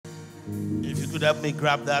If you could help me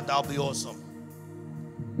grab that, that'll be awesome.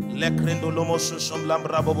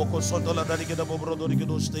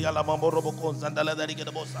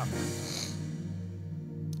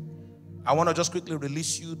 I want to just quickly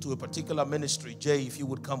release you to a particular ministry. Jay, if you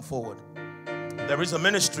would come forward. There is a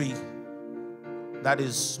ministry that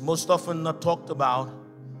is most often not talked about,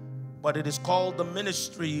 but it is called the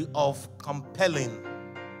ministry of compelling.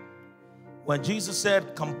 When Jesus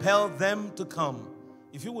said, compel them to come,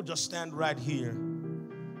 if you would just stand right here,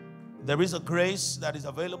 there is a grace that is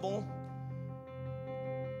available.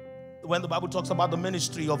 When the Bible talks about the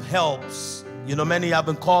ministry of helps, you know, many have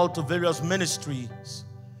been called to various ministries.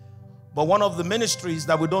 But one of the ministries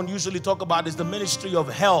that we don't usually talk about is the ministry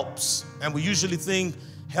of helps. And we usually think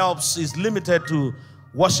helps is limited to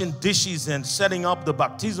washing dishes and setting up the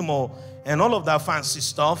baptismal and all of that fancy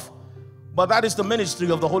stuff. But that is the ministry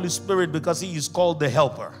of the Holy Spirit, because he is called the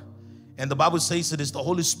helper. And the Bible says it is the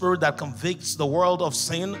Holy Spirit that convicts the world of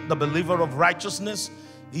sin, the believer of righteousness.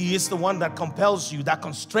 He is the one that compels you, that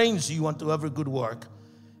constrains you unto every good work.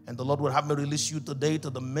 And the Lord will have me release you today to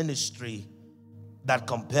the ministry that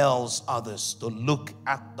compels others to look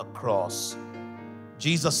at the cross.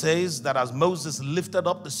 Jesus says that as Moses lifted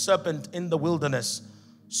up the serpent in the wilderness,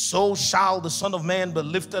 so shall the Son of Man be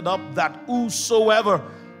lifted up, that whosoever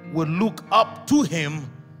will look up to him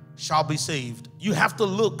shall be saved. You have to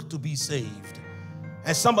look to be saved.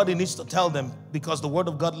 And somebody needs to tell them, because the word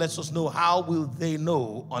of God lets us know, how will they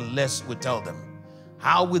know unless we tell them?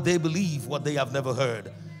 How will they believe what they have never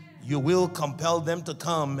heard? You will compel them to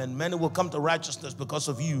come, and many will come to righteousness because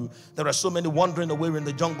of you. There are so many wandering away in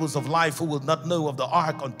the jungles of life who will not know of the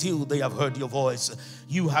ark until they have heard your voice.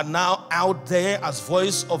 You are now out there as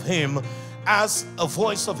voice of him, as a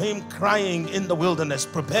voice of him crying in the wilderness.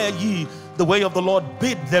 Prepare ye the way of the Lord.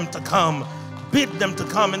 Bid them to come. Bid them to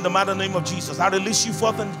come in the mighty name of Jesus. I release you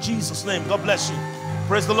forth in Jesus' name. God bless you.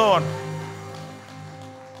 Praise the Lord.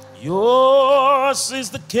 Yours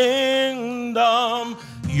is the kingdom.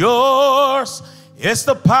 Yours is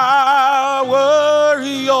the power.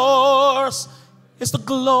 Yours is the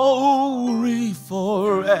glory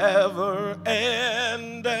forever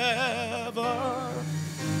and ever.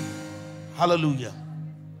 Hallelujah.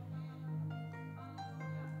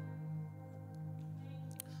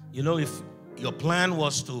 You know, if your plan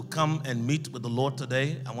was to come and meet with the Lord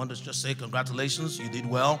today, I want to just say congratulations. You did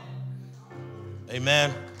well.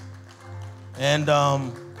 Amen. And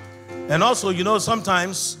also, you know,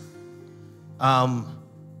 sometimes am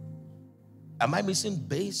I missing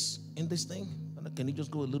bass in this thing? Can you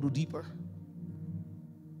just go a little deeper?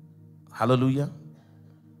 Hallelujah.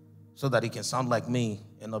 So that it can sound like me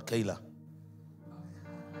and not Kayla.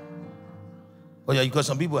 Oh yeah, because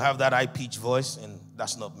some people have that high pitch voice, and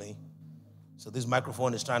that's not me. So this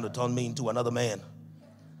microphone is trying to turn me into another man.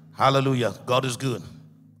 Hallelujah. God is good.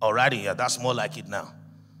 Alrighty, yeah, that's more like it now.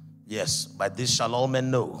 Yes, by this shall all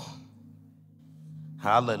men know.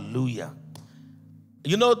 Hallelujah.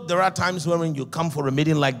 You know, there are times when you come for a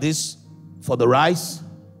meeting like this, for the rice,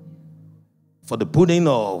 for the pudding,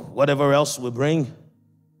 or whatever else we bring,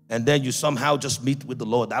 and then you somehow just meet with the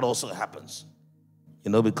Lord. That also happens. You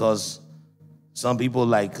know, because some people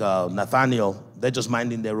like Nathaniel, they're just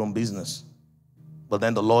minding their own business. But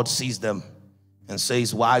then the Lord sees them and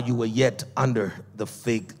says, while you were yet under the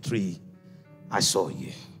fig tree, I saw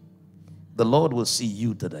you. The Lord will see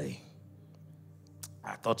you today.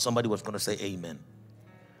 I thought somebody was going to say amen.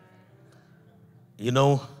 You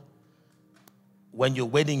know, when you're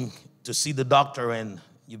waiting to see the doctor and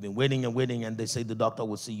you've been waiting and waiting and they say the doctor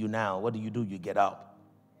will see you now, what do? You get up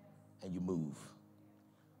and you move.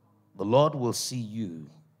 The Lord will see you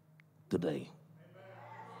today.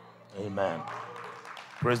 Amen.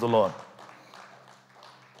 Praise the Lord.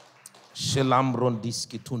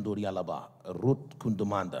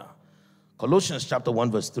 Colossians chapter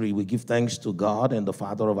 1 verse 3, we give thanks to God and the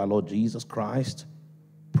Father of our Lord Jesus Christ,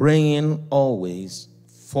 praying always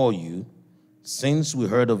for you, since we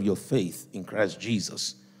heard of your faith in Christ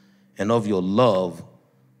Jesus and of your love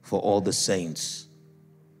for all the saints.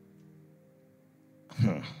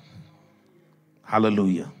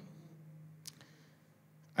 Hallelujah.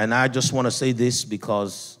 And I just want to say this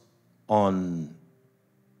because on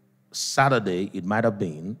Saturday, it might have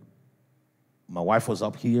been, my wife was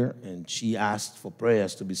up here and she asked for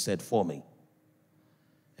prayers to be said for me.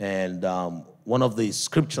 And one of the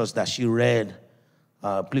scriptures that she read,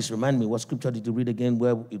 please remind me, what scripture did you read again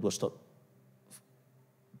where it was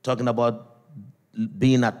talking about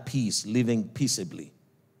being at peace, living peaceably?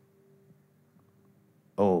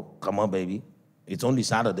 Oh, come on, baby. It's only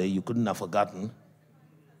Saturday. You couldn't have forgotten.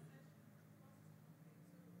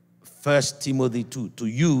 1 Timothy 2. To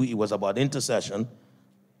you, it was about intercession.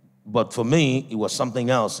 But for me, it was something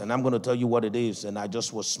else. And I'm going to tell you what it is. And I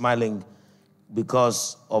just was smiling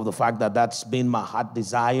because of the fact that that's been my heart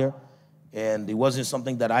desire. And it wasn't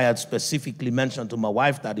something that I had specifically mentioned to my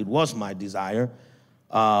wife that it was my desire.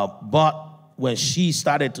 But when she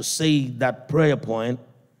started to say that prayer point,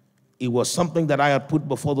 it was something that I had put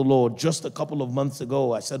before the Lord just a couple of months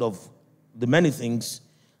ago. I said, of the many things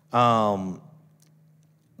that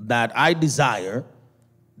I desire,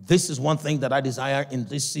 this is one thing that I desire in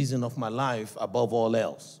this season of my life above all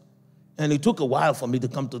else. And it took a while for me to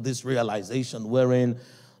come to this realization wherein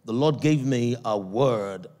the Lord gave me a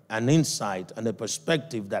word, an insight, and a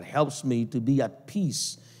perspective that helps me to be at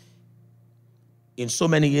peace in so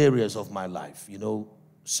many areas of my life. You know,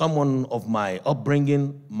 someone of my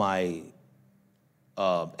upbringing, my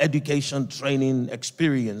education, training,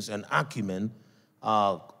 experience, and acumen,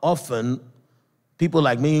 often, people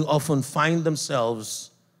like me often find themselves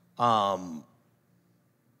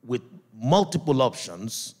with multiple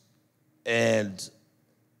options and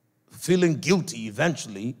feeling guilty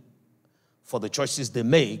eventually for the choices they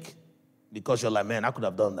make, because you're like, man, I could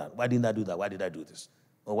have done that. Why didn't I do that? Why did I do this?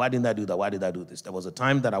 Or why didn't I do that? Why did I do this? There was a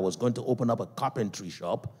time that I was going to open up a carpentry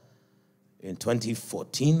shop in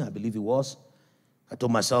 2014, I believe it was. I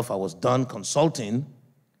told myself I was done consulting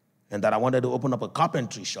and that I wanted to open up a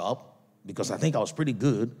carpentry shop because I think I was pretty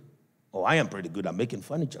good, or I am pretty good at making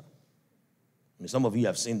furniture. I mean, some of you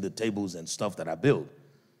have seen the tables and stuff that I build.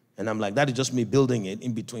 And I'm like, that is just me building it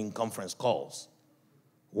in between conference calls.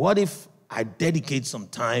 What if I dedicate some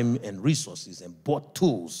time and resources and bought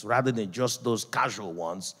tools rather than just those casual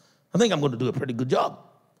ones? I think I'm going to do a pretty good job.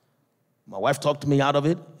 My wife talked me out of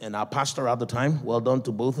it, and our pastor at the time, well done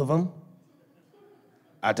to both of them.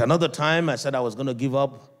 At another time, I said I was going to give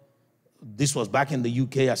up. This was back in the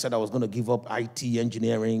UK. I said I was going to give up IT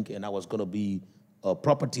engineering, and I was going to be a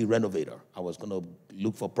property renovator. I was going to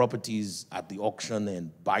look for properties at the auction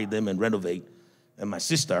and buy them and renovate. And my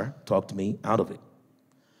sister talked me out of it.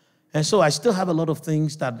 And so I still have a lot of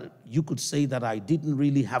things that you could say that I didn't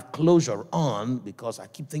really have closure on, because I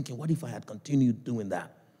keep thinking, what if I had continued doing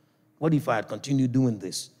that? What if I had continued doing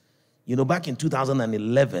this? You know, back in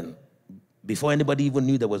 2011, before anybody even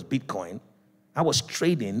knew there was Bitcoin, I was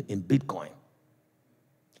trading in Bitcoin.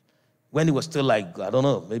 When it was still like, I don't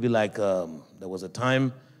know, maybe like there was a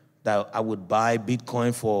time that I would buy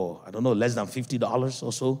Bitcoin for, I don't know, less than $50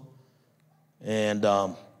 or so. And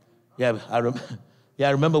I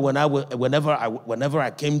remember whenever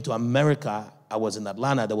I came to America, I was in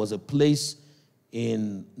Atlanta. There was a place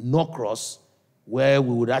in Norcross where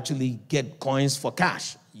we would actually get coins for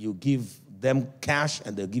cash. You give them cash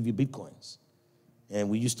and they'll give you Bitcoins. And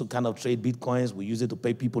we used to kind of trade Bitcoins. We used it to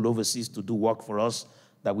pay people overseas to do work for us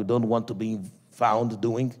that we don't want to be found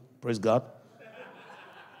doing. Praise God.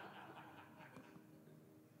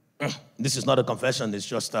 This is not a confession. It's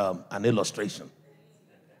just an illustration.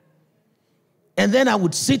 And then I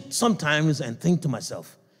would sit sometimes and think to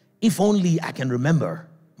myself, if only I can remember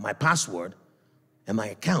my password and my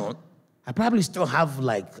account, I probably still have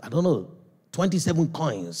like, I don't know, 27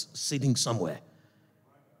 coins sitting somewhere.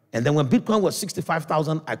 And then when Bitcoin was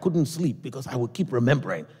 65,000, I couldn't sleep because I would keep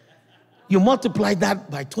remembering. You multiply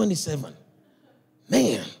that by 27.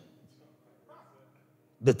 Man,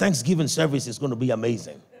 the Thanksgiving service is going to be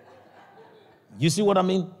amazing. You see what I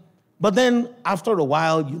mean? But then after a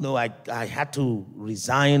while, you know, I had to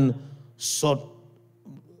resign,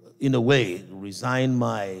 in a way, resign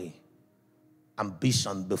my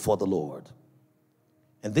ambition before the Lord.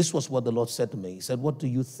 And this was what the Lord said to me. He said, what do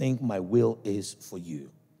you think my will is for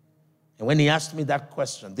you? And when he asked me that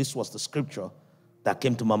question, this was the scripture that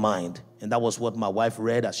came to my mind. And that was what my wife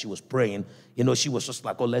read as she was praying. You know, she was just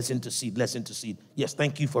like, oh, let's intercede, let's intercede. Yes,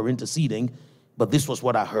 thank you for interceding. But this was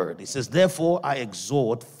what I heard. It says, therefore, I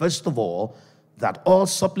exhort, first of all, that all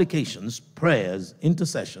supplications, prayers,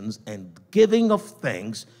 intercessions, and giving of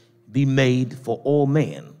thanks be made for all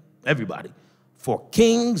men, everybody, for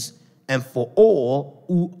kings and for all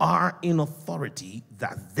who are in authority,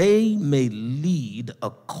 that they may lead a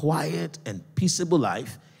quiet and peaceable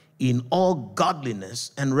life in all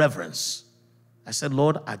godliness and reverence. I said,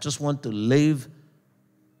 Lord, I just want to live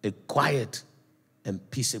a quiet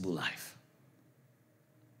and peaceable life.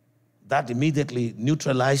 That immediately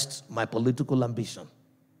neutralized my political ambition.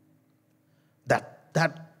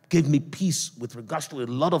 That gave me peace with regards to a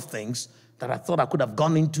lot of things that I thought I could have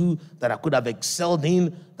gone into, that I could have excelled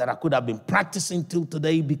in, that I could have been practicing till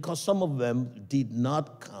today, because some of them did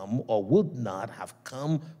not come or would not have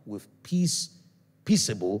come with peace,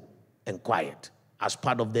 peaceable, and quiet as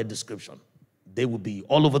part of their description. They would be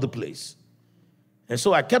all over the place. And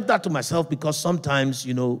so I kept that to myself because sometimes,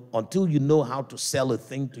 until you know how to sell a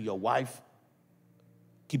thing to your wife,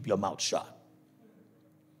 keep your mouth shut.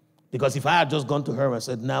 Because if I had just gone to her and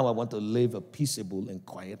said, now I want to live a peaceable and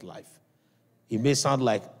quiet life, it may sound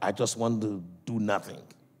like I just want to do nothing.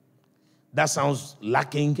 That sounds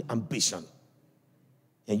lacking ambition.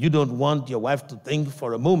 And you don't want your wife to think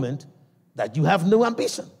for a moment that you have no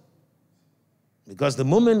ambition. Because the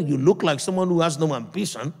moment you look like someone who has no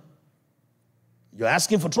ambition, you're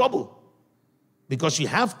asking for trouble. Because you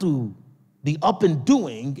have to be up and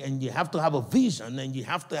doing, and you have to have a vision, and you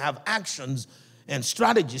have to have actions and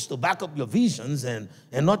strategies to back up your visions, and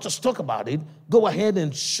not just talk about it. Go ahead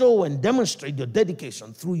and show and demonstrate your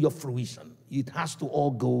dedication through your fruition. It has to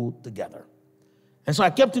all go together. And so I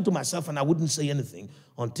kept it to myself, and I wouldn't say anything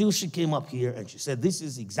until she came up here and she said, this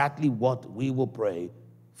is exactly what we will pray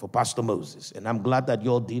for Pastor Moses. And I'm glad that you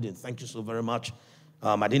all did, and thank you so very much.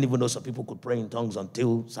 I didn't even know some people could pray in tongues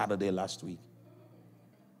until Saturday last week.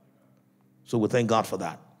 So we thank God for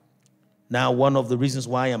that. Now, one of the reasons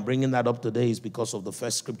why I'm bringing that up today is because of the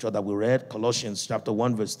first scripture that we read, Colossians chapter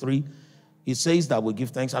 1, verse 3. It says that we give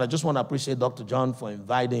thanks. And I just want to appreciate Dr. John for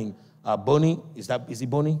inviting Bonnie. Is he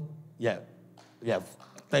Bonnie? Yeah.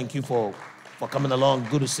 Thank you for coming along.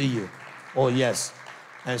 Good to see you. Oh, yes.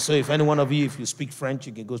 And so if any one of you, if you speak French,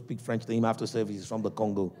 you can go speak French to him after service. He's from the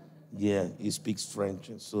Congo. Yeah, he speaks French.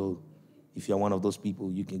 And so if you're one of those people,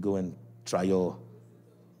 you can go and try you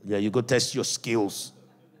go test your skills.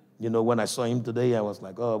 When I saw him today, I was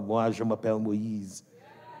like, oh, moi, je m'appelle Moïse.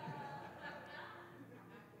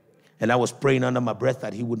 And I was praying under my breath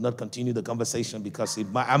that he would not continue the conversation because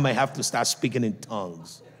I might have to start speaking in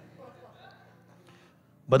tongues.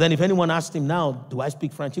 But then if anyone asked him now, do I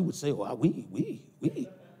speak French? He would say, oh, oui.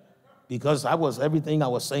 Because everything I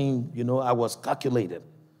was saying, I was calculated.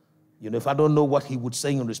 If I don't know what he would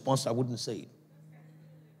say in response, I wouldn't say it.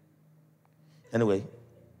 Anyway,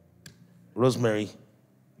 Rosemary,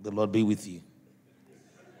 the Lord be with you.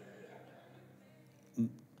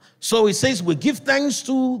 So it says, we give thanks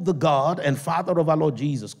to the God and Father of our Lord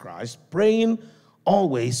Jesus Christ, praying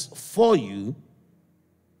always for you.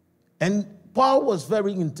 And Paul was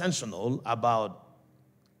very intentional about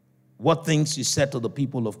what things he said to the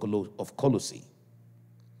people of Colossae.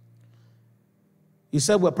 He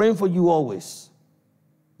said, we're praying for you always.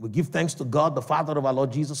 We give thanks to God, the Father of our Lord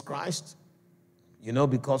Jesus Christ,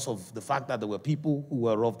 because of the fact that there were people who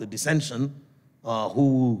were of the dissension,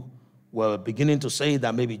 who were beginning to say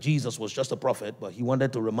that maybe Jesus was just a prophet, but he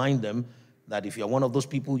wanted to remind them that if you're one of those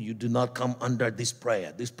people, you do not come under this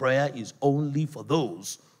prayer. This prayer is only for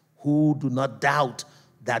those who do not doubt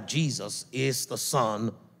that Jesus is the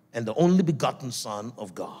Son and the only begotten Son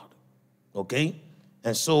of God. Okay?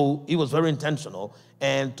 And so he was very intentional,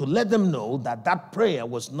 and to let them know that that prayer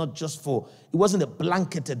was not just it wasn't a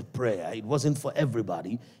blanketed prayer. It wasn't for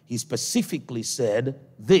everybody. He specifically said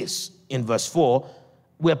this in verse 4,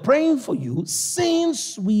 we're praying for you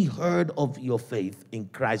since we heard of your faith in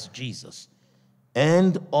Christ Jesus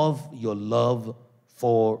and of your love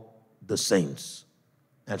for the saints.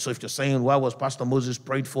 And so if you're saying, why was Pastor Moses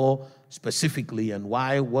prayed for specifically and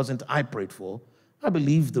why wasn't I prayed for? I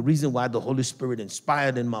believe the reason why the Holy Spirit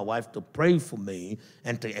inspired in my wife to pray for me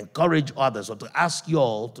and to encourage others or to ask you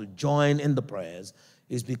all to join in the prayers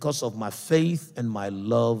is because of my faith and my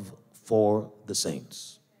love for the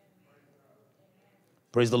saints.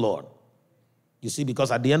 Praise the Lord. You see,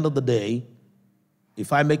 because at the end of the day,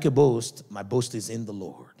 if I make a boast, my boast is in the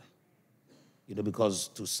Lord. Because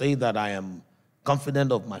to say that I am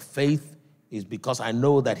confident of my faith is because I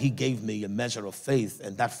know that he gave me a measure of faith,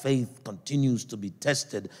 and that faith continues to be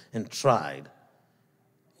tested and tried.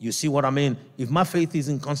 You see what I mean? If my faith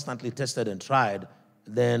isn't constantly tested and tried,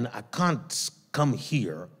 then I can't come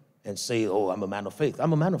here and say, oh, I'm a man of faith.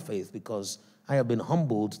 I'm a man of faith because I have been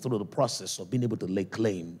humbled through the process of being able to lay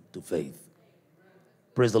claim to faith.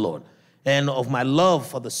 Praise the Lord. And of my love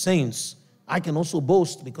for the saints, I can also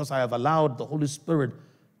boast because I have allowed the Holy Spirit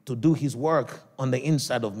to do his work on the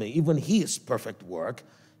inside of me, even his perfect work,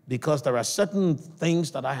 because there are certain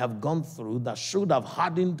things that I have gone through that should have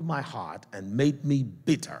hardened my heart and made me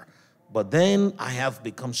bitter. But then I have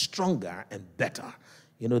become stronger and better.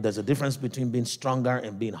 There's a difference between being stronger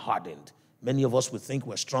and being hardened. Many of us would think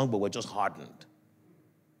we're strong, but we're just hardened.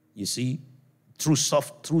 You see, true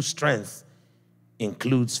strength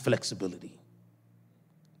includes flexibility.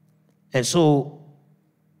 And so,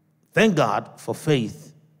 thank God for faith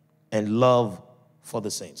and love for the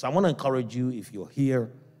saints. I want to encourage you, if you're here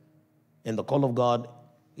and the call of God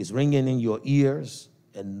is ringing in your ears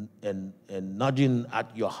and nudging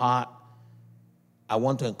at your heart, I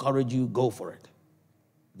want to encourage you, go for it.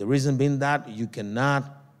 The reason being that you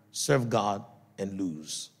cannot serve God and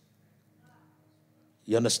lose.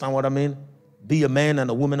 You understand what I mean? Be a man and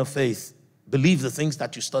a woman of faith. Believe the things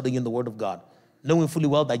that you study in the Word of God, knowing fully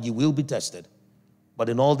well that you will be tested. But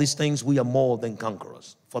in all these things, we are more than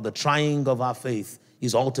conquerors. For the trying of our faith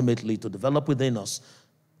is ultimately to develop within us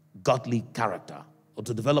godly character, or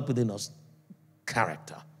to develop within us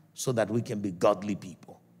character, so that we can be godly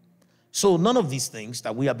people. So none of these things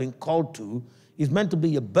that we have been called to is meant to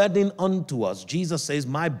be a burden unto us. Jesus says,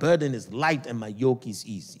 my burden is light and my yoke is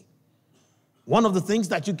easy. One of the things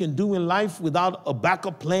that you can do in life without a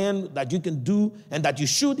backup plan, that you can do and that you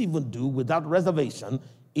should even do without reservation,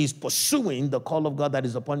 is pursuing the call of God that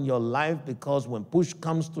is upon your life, because when push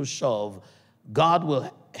comes to shove, God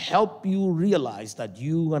will help you realize that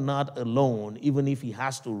you are not alone, even if he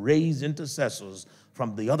has to raise intercessors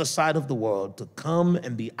from the other side of the world to come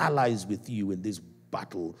and be allies with you in this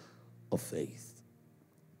battle of faith.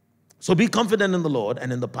 So be confident in the Lord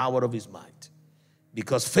and in the power of his might,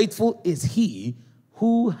 because faithful is he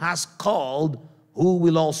who has called, who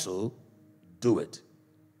will also do it.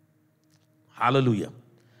 Hallelujah.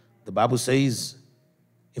 The Bible says,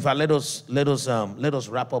 in fact, let us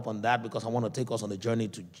wrap up on that, because I want to take us on a journey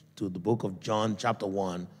to the book of John, chapter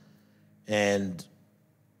 1, and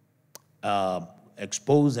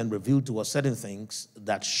expose and reveal to us certain things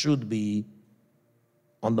that should be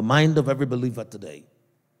on the mind of every believer today.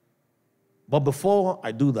 But before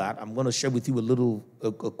I do that, I'm going to share with you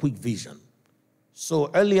a quick vision.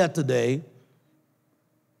 So earlier today,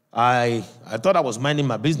 I thought I was minding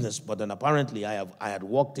my business, but then apparently I had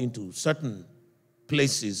walked into certain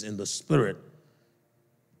places in the spirit.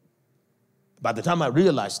 By the time I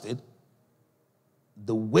realized it,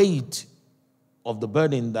 the weight of the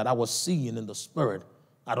burden that I was seeing in the spirit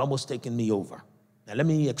had almost taken me over. Now let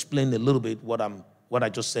me explain a little bit what I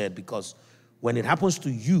just said, because when it happens to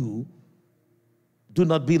you, do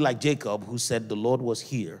not be like Jacob, who said, the Lord was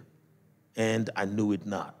here and I knew it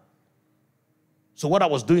not. So what I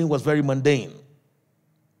was doing was very mundane,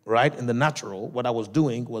 right? In the natural, what I was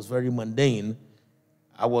doing was very mundane.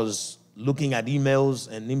 I was looking at emails,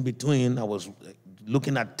 and in between, I was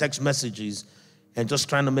looking at text messages and just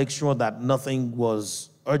trying to make sure that nothing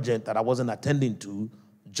was urgent that I wasn't attending to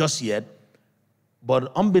just yet.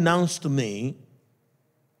 But unbeknownst to me,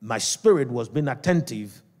 my spirit was being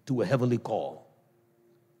attentive to a heavenly call.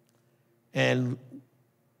 And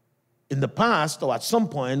in the past, or at some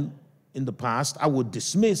point in the past, I would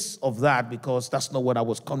dismiss of that because that's not what I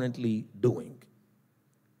was currently doing.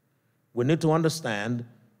 We need to understand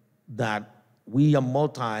that we are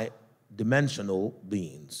multi-dimensional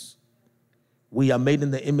beings. We are made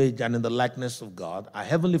in the image and in the likeness of God. Our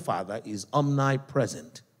Heavenly Father is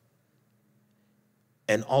omnipresent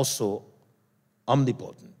and also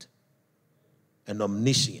omnipotent and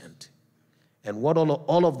omniscient. And what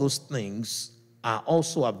all of those things are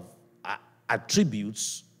also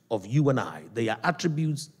attributes of you and I. They are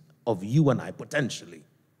attributes of you and I, potentially.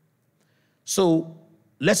 So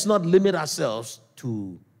let's not limit ourselves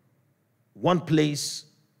to one place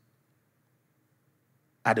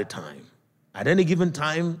at a time. At any given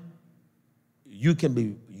time, you can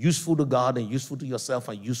be useful to God and useful to yourself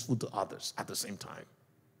and useful to others at the same time.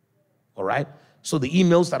 All right? So the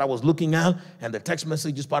emails that I was looking at and the text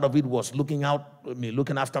messages, part of it was looking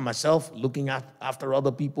after myself, looking after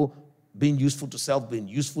other people, being useful to self, being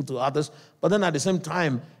useful to others. But then at the same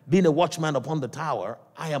time, being a watchman upon the tower,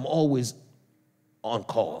 I am always on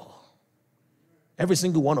call. Every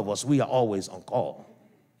single one of us, we are always on call.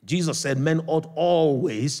 Jesus said men ought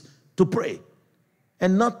always to pray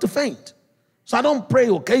and not to faint. So I don't pray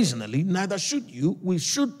occasionally, neither should you. We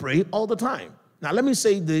should pray all the time. Now let me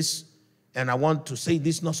say this, and I want to say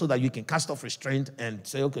this not so that you can cast off restraint and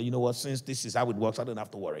say, okay, you know what, since this is how it works, I don't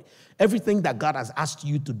have to worry. Everything that God has asked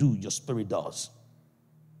you to do, your spirit does.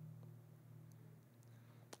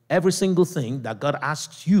 Every single thing that God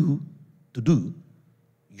asks you to do,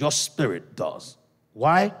 your spirit does.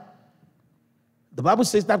 Why? The Bible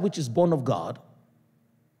says that which is born of God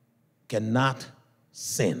cannot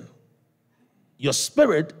sin. Your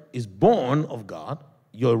spirit is born of God.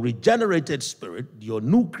 Your regenerated spirit, your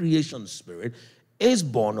new creation spirit, is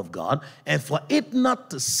born of God. And for it not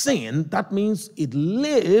to sin, that means it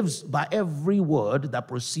lives by every word that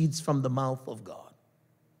proceeds from the mouth of God.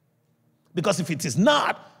 Because if it is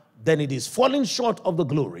not, then it is falling short of the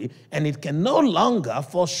glory, and it can no longer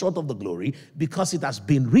fall short of the glory because it has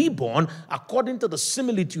been reborn according to the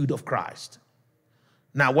similitude of Christ.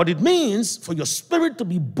 Now, what it means for your spirit to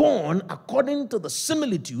be born according to the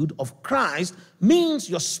similitude of Christ means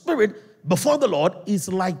your spirit before the Lord is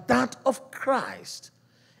like that of Christ.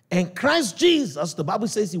 And Christ Jesus, the Bible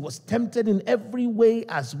says he was tempted in every way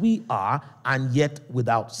as we are, and yet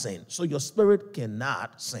without sin. So your spirit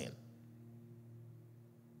cannot sin.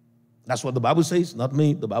 That's what the Bible says, not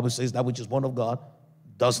me. The Bible says that which is born of God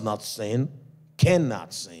does not sin,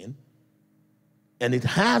 cannot sin, and it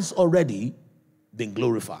has already been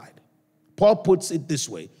glorified. Paul puts it this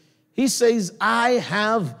way. He says, I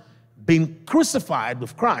have been crucified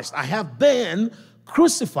with Christ. I have been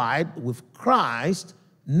crucified with Christ.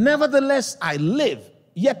 Nevertheless, I live,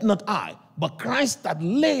 yet not I, but Christ that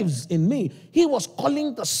lives in me. He was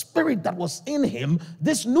calling the spirit that was in him,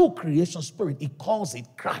 this new creation spirit, he calls it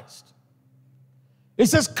Christ. He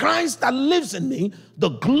says, Christ that lives in me, the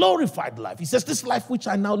glorified life. He says, this life which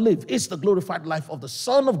I now live is the glorified life of the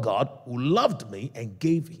Son of God who loved me and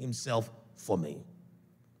gave himself for me.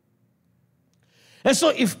 And so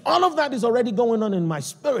if all of that is already going on in my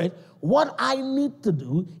spirit, what I need to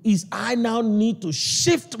do is I now need to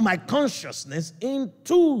shift my consciousness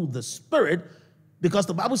into the spirit, because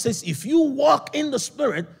the Bible says if you walk in the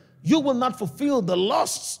spirit, you will not fulfill the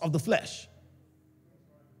lusts of the flesh.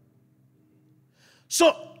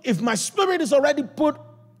 So if my spirit is already put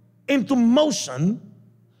into motion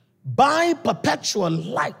by perpetual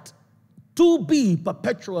light, to be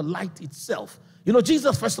perpetual light itself. You know,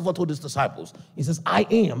 Jesus first of all told his disciples, he says, I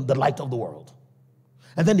am the light of the world.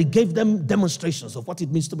 And then he gave them demonstrations of what it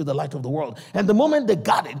means to be the light of the world. And the moment they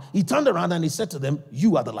got it, he turned around and he said to them,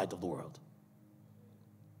 you are the light of the world.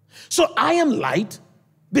 So I am light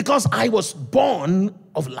because I was born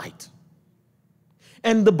of light.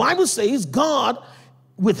 And the Bible says God,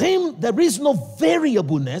 with him there is no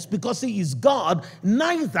variableness because he is God,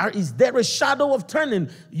 neither is there a shadow of turning.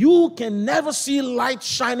 You can never see light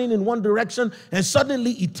shining in one direction and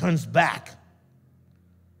suddenly it turns back.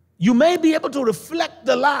 You may be able to reflect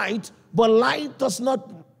the light, but light does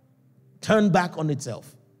not turn back on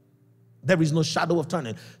itself. There is no shadow of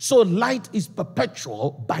turning. So light is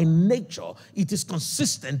perpetual by nature. It is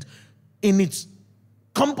consistent in its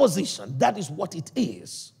composition. That is what it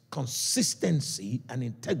is. Consistency and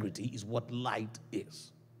integrity is what light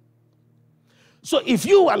is. So if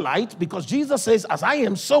you are light, because Jesus says, as I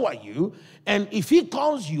am, so are you. And if he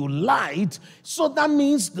calls you light, so that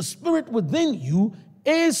means the spirit within you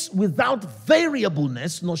is without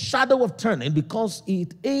variableness, no shadow of turning, because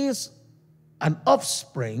it is an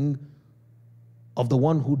offspring of the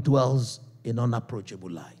one who dwells in unapproachable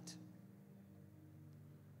light.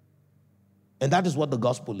 And that is what the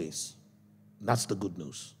gospel is. That's the good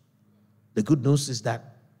news. The good news is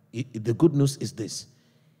that, the good news is this.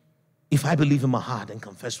 If I believe in my heart and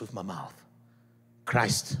confess with my mouth,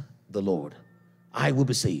 Christ the Lord, I will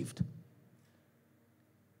be saved.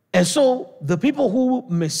 And so the people who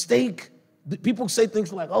people say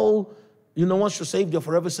things like, oh, you know, once you're saved, you're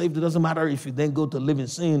forever saved. It doesn't matter if you then go to live in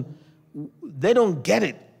sin. They don't get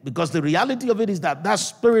it, because the reality of it is that that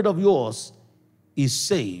spirit of yours is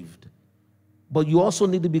saved. But you also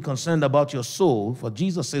need to be concerned about your soul, for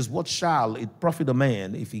Jesus says, what shall it profit a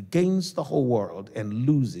man if he gains the whole world and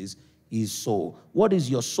loses his soul? What is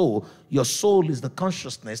your soul? Your soul is the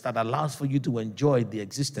consciousness that allows for you to enjoy the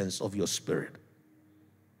existence of your spirit.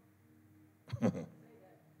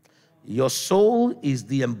 Your soul is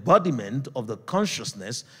the embodiment of the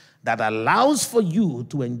consciousness that allows for you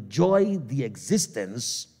to enjoy the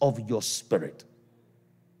existence of your spirit.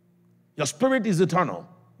 Your spirit is eternal,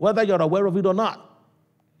 whether you're aware of it or not.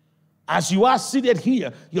 As you are seated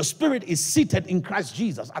here, your spirit is seated in Christ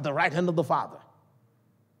Jesus at the right hand of the Father,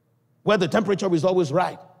 where the temperature is always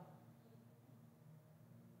right,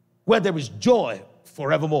 where there is joy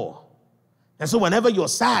forevermore. And so whenever you're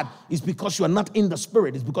sad, it's because you are not in the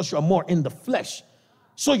spirit. It's because you are more in the flesh.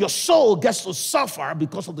 So your soul gets to suffer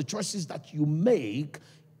because of the choices that you make,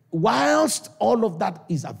 whilst all of that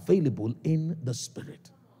is available in the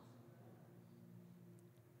spirit.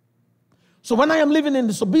 So when I am living in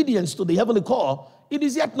disobedience to the heavenly call, it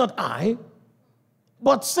is yet not I,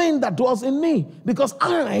 but sin that dwells in me. Because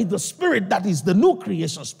I, the spirit that is the new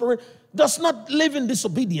creation spirit, does not live in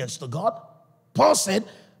disobedience to God. Paul said,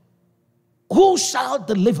 who shall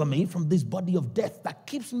deliver me from this body of death that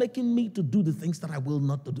keeps making me to do the things that I will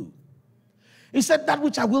not to do? He said, that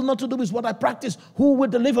which I will not to do is what I practice. Who will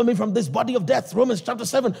deliver me from this body of death? Romans chapter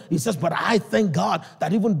 7. He says, but I thank God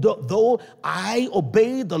that even though I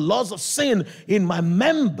obey the laws of sin in my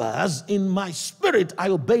members, in my spirit, I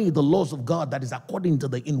obey the laws of God that is according to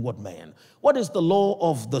the inward man. What is the law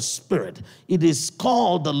of the spirit? It is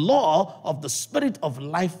called the law of the spirit of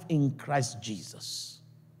life in Christ Jesus,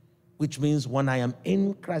 which means when I am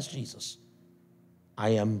in Christ Jesus,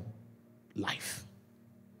 I am life.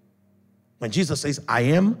 When Jesus says, I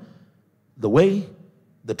am the way,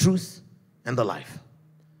 the truth, and the life.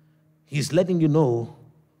 He's letting you know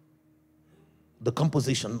the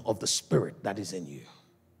composition of the spirit that is in you.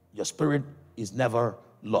 Your spirit is never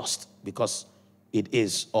lost because it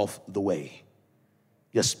is of the way.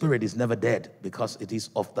 Your spirit is never dead because it is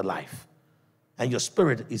of the life. And your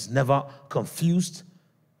spirit is never confused,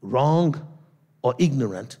 wrong, or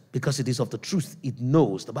ignorant because it is of the truth. It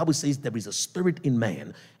knows. The Bible says there is a spirit in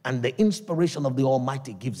man, and the inspiration of the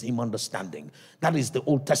Almighty gives him understanding. That is the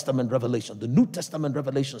Old Testament revelation. The New Testament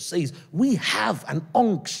revelation says we have an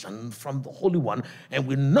unction from the Holy One, and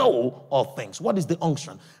we know all things. What is the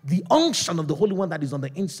unction? The unction of the Holy One that is on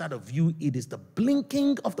the inside of you, it is the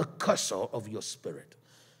blinking of the cursor of your spirit.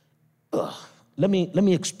 Let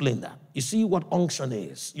me explain that. You see what unction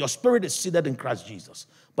is. Your spirit is seated in Christ Jesus,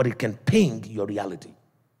 but it can ping your reality.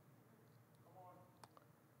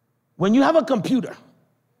 When you have a computer,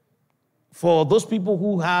 for those people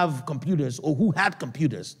who have computers or who had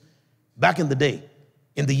computers back in the day,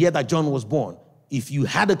 in the year that John was born, if you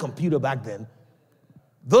had a computer back then,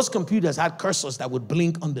 those computers had cursors that would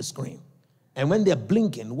blink on the screen. And when they're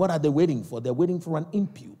blinking, what are they waiting for? They're waiting for an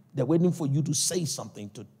input. They're waiting for you to say something,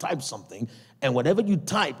 to type something, and whatever you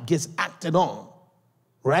type gets acted on,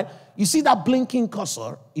 right? You see that blinking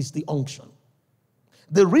cursor is the unction.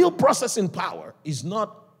 The real processing power is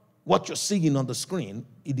not what you're seeing on the screen.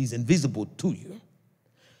 It is invisible to you.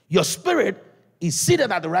 Your spirit is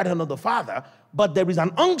seated at the right hand of the Father, but there is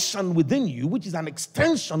an unction within you, which is an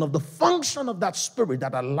extension of the function of that spirit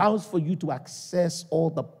that allows for you to access all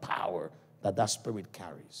the power that that spirit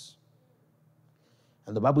carries.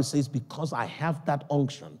 And the Bible says, because I have that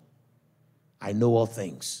unction, I know all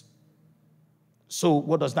things. So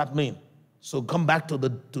what does that mean? So come back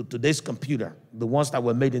to today's computer, the ones that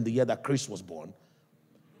were made in the year that Christ was born.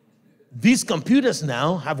 These computers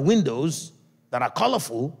now have windows that are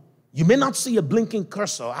colorful. You may not see a blinking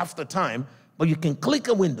cursor after time, but you can click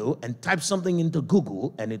a window and type something into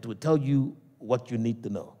Google, and it will tell you what you need to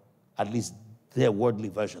know, at least their worldly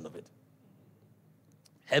version of it.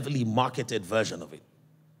 Heavily marketed version of it.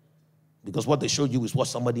 Because what they show you is what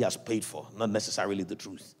somebody has paid for, not necessarily the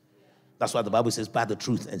truth. That's why the Bible says, buy the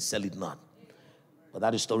truth and sell it not. But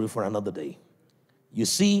that is a story for another day. You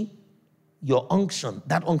see, your unction,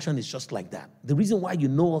 that unction is just like that. The reason why you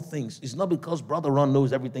know all things is not because Brother Ron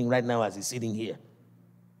knows everything right now as he's sitting here.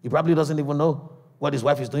 He probably doesn't even know what his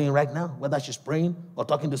wife is doing right now, whether she's praying or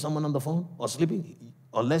talking to someone on the phone or sleeping,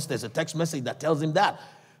 unless there's a text message that tells him that.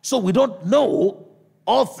 So we don't know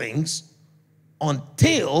all things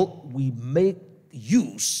until we make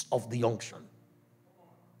use of the unction.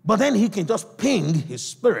 But then he can just ping his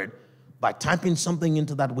spirit by typing something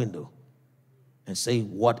into that window and say,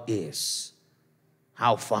 what is,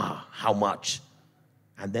 how far, how much.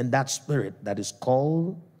 And then that spirit that is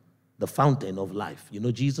called the fountain of life. You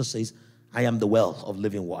know, Jesus says, I am the well of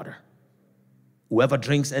living water. Whoever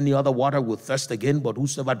drinks any other water will thirst again, but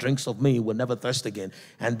whosoever drinks of me will never thirst again.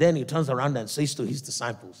 And then he turns around and says to his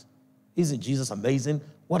disciples, isn't Jesus amazing?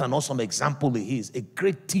 What an awesome example he is. A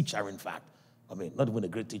great teacher, in fact. I mean, not even a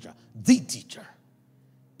great teacher, the teacher.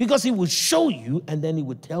 Because he will show you, and then he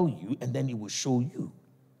will tell you, and then he will show you.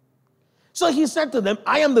 So he said to them,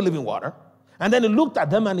 I am the living water. And then he looked at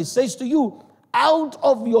them and he says to you, out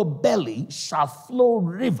of your belly shall flow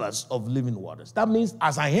rivers of living waters. That means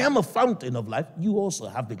as I am a fountain of life, you also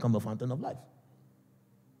have become a fountain of life.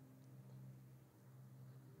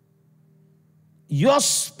 Your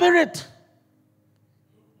spirit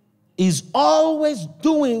is always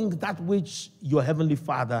doing that which your heavenly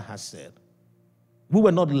Father has said. We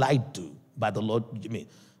were not lied to by the Lord,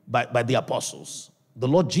 by the apostles. The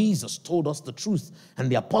Lord Jesus told us the truth, and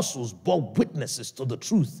the apostles bore witnesses to the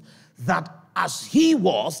truth that as he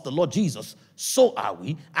was, the Lord Jesus, so are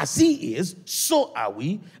we. As he is, so are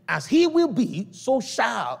we. As he will be, so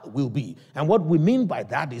shall we be. And what we mean by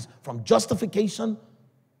that is from justification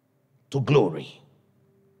to glory.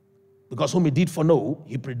 Because whom he did foreknow,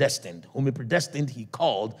 he predestined. Whom he predestined, he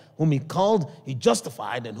called. Whom he called, he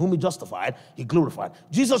justified. And whom he justified, he glorified.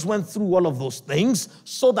 Jesus went through all of those things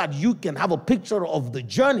so that you can have a picture of the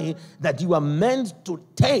journey that you are meant to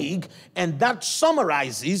take. And that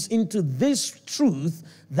summarizes into this truth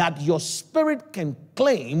that your spirit can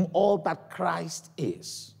claim all that Christ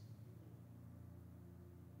is.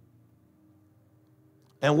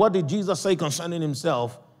 And what did Jesus say concerning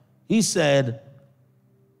himself? He said,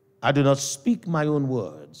 I do not speak my own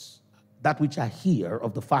words. That which I hear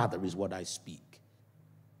of the Father is what I speak.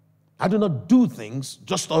 I do not do things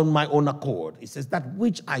just on my own accord. It says that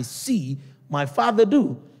which I see my Father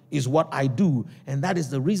do is what I do. And that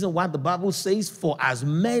is the reason why the Bible says, for as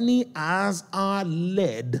many as are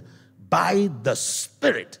led by the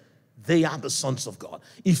Spirit, they are the sons of God.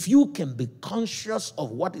 If you can be conscious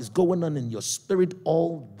of what is going on in your spirit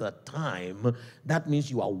all the time, that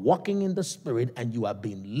means you are walking in the Spirit and you are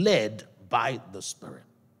being led by the Spirit.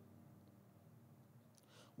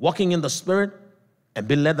 Walking in the Spirit and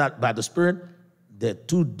being led by the Spirit, they're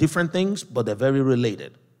two different things, but they're very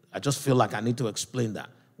related. I just feel like I need to explain that.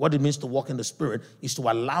 What it means to walk in the Spirit is to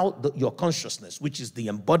allow your consciousness, which is the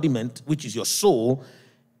embodiment, which is your soul.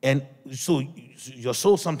 And so your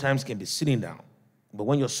soul sometimes can be sitting down. But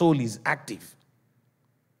when your soul is active,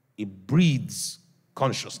 it breathes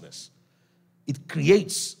consciousness. It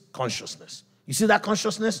creates consciousness. You see that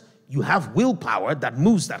consciousness? You have willpower that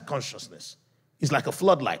moves that consciousness. It's like a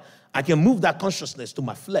floodlight. I can move that consciousness to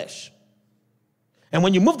my flesh. And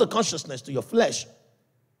when you move the consciousness to your flesh,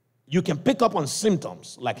 you can pick up on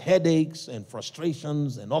symptoms like headaches and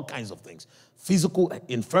frustrations and all kinds of things, physical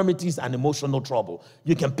infirmities and emotional trouble.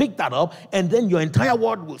 You can pick that up, and then your entire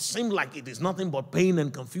world will seem like it is nothing but pain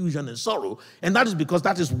and confusion and sorrow. And that is because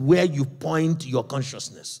that is where you point your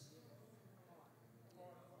consciousness.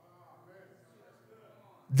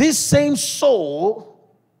 This same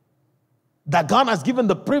soul that God has given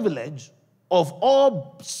the privilege of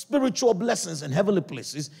all spiritual blessings in heavenly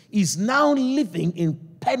places is now living in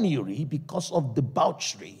penury because of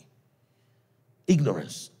debauchery,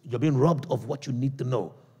 ignorance. You're being robbed of what you need to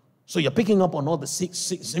know. So you're picking up on all the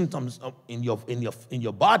symptoms in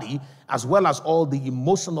your body, as well as all the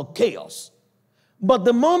emotional chaos. But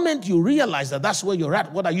the moment you realize that that's where you're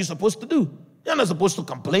at, what are you supposed to do? You're not supposed to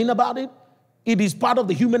complain about it. It is part of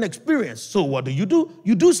the human experience. So what do?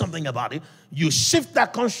 You do something about it. You shift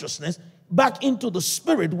that consciousness back into the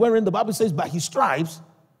Spirit, wherein the Bible says by his stripes,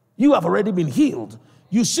 you have already been healed.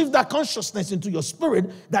 You shift that consciousness into your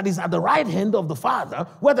spirit that is at the right hand of the Father,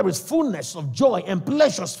 where there is fullness of joy and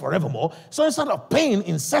pleasures forevermore. So instead of pain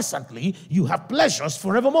incessantly, you have pleasures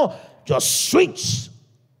forevermore. Just switch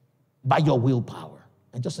by your willpower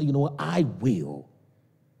and just say, you know what, I will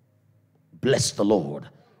bless the Lord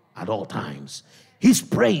at all times. His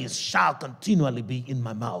praise shall continually be in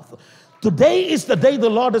my mouth. Today is the day the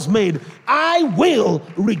Lord has made. I will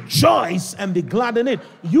rejoice and be glad in it.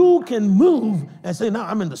 You can move and say, now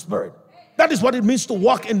I'm in the Spirit. That is what it means to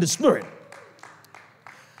walk in the Spirit.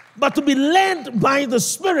 But to be led by the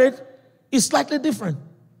Spirit is slightly different.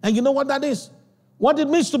 And you know what that is? What it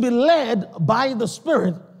means to be led by the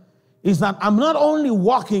Spirit is that I'm not only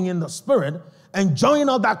walking in the Spirit, enjoying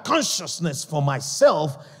all that consciousness for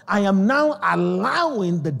myself, I am now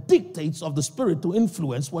allowing the dictates of the Spirit to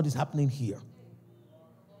influence what is happening here.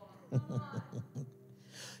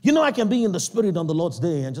 You know, I can be in the Spirit on the Lord's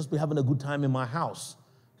day and just be having a good time in my house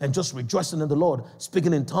and just rejoicing in the Lord,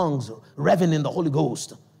 speaking in tongues, revving in the Holy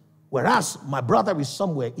Ghost, whereas my brother is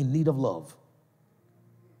somewhere in need of love.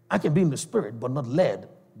 I can be in the Spirit but not led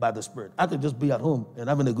by the Spirit. I could just be at home and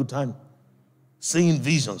having a good time, seeing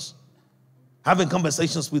visions, having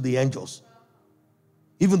conversations with the angels.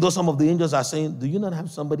 Even though some of the angels are saying, do you not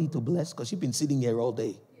have somebody to bless? Because you've been sitting here all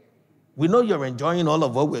day. We know you're enjoying all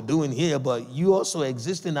of what we're doing here, but you also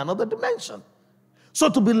exist in another dimension. So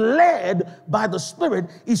to be led by the Spirit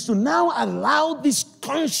is to now allow this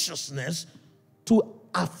consciousness to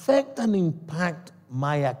affect and impact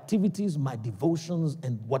my activities, my devotions,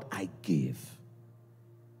 and what I give.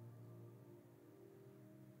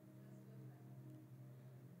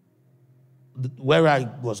 Where I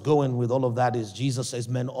was going with all of that is Jesus says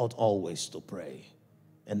men ought always to pray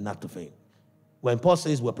and not to faint. When Paul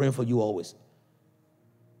says we're praying for you always,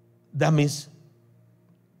 that means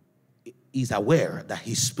he's aware that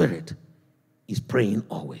his Spirit is praying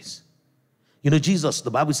always. You know, Jesus,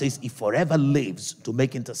 the Bible says he forever lives to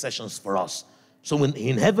make intercessions for us. So when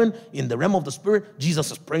in heaven, in the realm of the Spirit,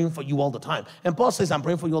 Jesus is praying for you all the time. And Paul says, I'm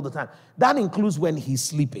praying for you all the time. That includes when he's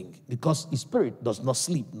sleeping, because his Spirit does not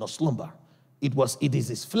sleep nor slumber. It is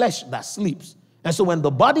his flesh that sleeps. And so when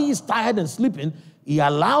the body is tired and sleeping, he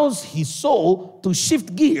allows his soul to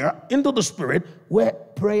shift gear into the Spirit where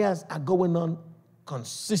prayers are going on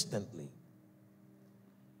consistently.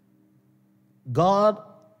 God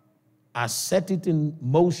has set it in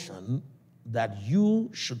motion that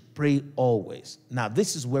you should pray always. Now,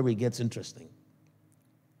 this is where it gets interesting.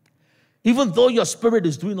 Even though your spirit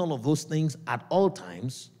is doing all of those things at all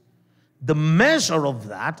times, the measure of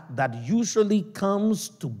that usually comes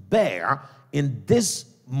to bear in this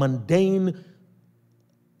mundane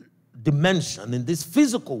dimension, in this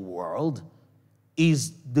physical world,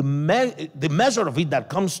 is the measure of it that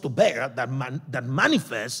comes to bear, that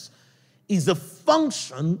manifests, is a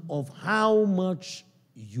function of how much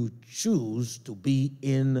you choose to be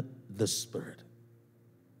in the Spirit.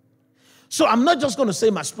 So I'm not just going to say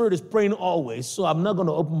my spirit is praying always, so I'm not going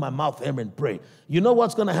to open my mouth here and pray. You know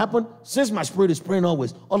what's going to happen? Since my spirit is praying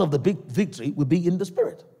always, all of the big victory will be in the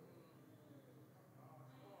spirit.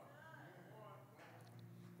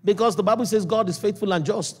 Because the Bible says God is faithful and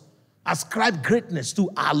just. Ascribe greatness to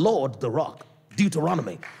our Lord, the rock.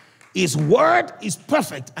 Deuteronomy. His word is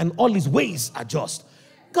perfect and all his ways are just.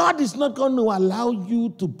 God is not going to allow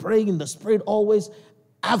you to pray in the spirit always,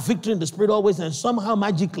 have victory in the spirit always, and somehow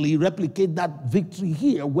magically replicate that victory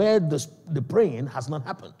here where the praying has not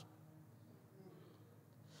happened.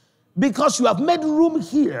 Because you have made room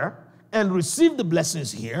here and received the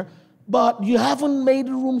blessings here, but you haven't made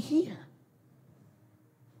room here.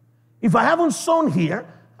 If I haven't sown here,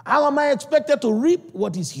 how am I expected to reap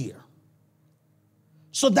what is here?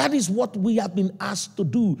 So that is what we have been asked to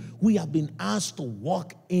do. We have been asked to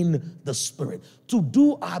walk in the Spirit, to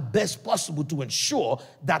do our best possible to ensure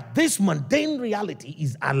that this mundane reality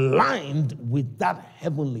is aligned with that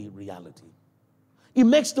heavenly reality. It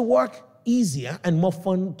makes the work easier and more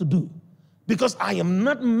fun to do because I am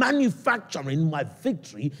not manufacturing my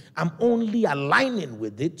victory. I'm only aligning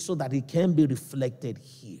with it so that it can be reflected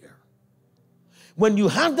here. When you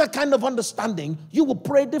have that kind of understanding, you will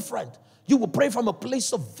pray different. You will pray from a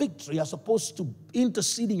place of victory as opposed to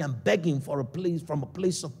interceding and begging for a place from a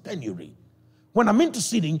place of penury. When I'm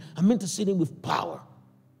interceding with power.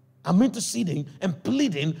 I'm interceding and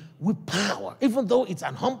pleading with power. Even though it's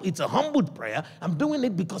a humbled prayer, I'm doing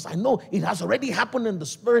it because I know it has already happened in the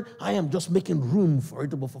spirit. I am just making room for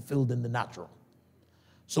it to be fulfilled in the natural.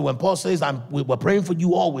 So when Paul says, we're praying for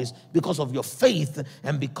you always because of your faith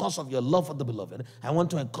and because of your love for the beloved, I want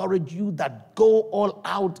to encourage you that go all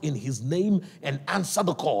out in his name and answer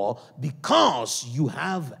the call because you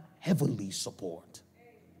have heavenly support.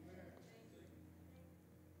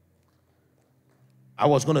 I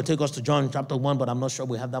was going to take us to John chapter 1, but I'm not sure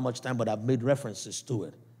we have that much time, but I've made references to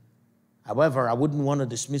it. However, I wouldn't want to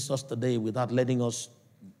dismiss us today without letting us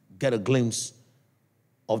get a glimpse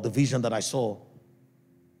of the vision that I saw.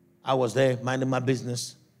 I was there minding my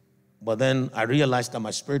business, but then I realized that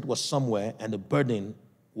my spirit was somewhere and the burden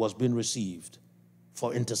was being received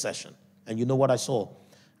for intercession. And you know what I saw?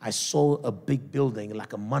 I saw a big building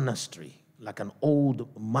like a monastery, like an old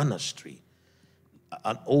monastery,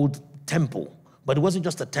 an old temple. But it wasn't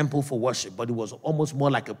just a temple for worship, but it was almost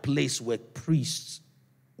more like a place where priests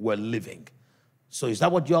were living. So is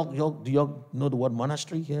that what do y'all know the word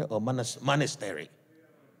monastery here or monastery?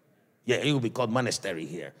 Yeah, it will be called monastery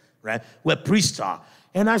here, right? Where priests are.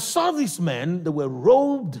 And I saw these men, they were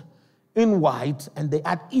robed in white, and they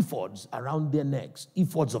had ephods around their necks,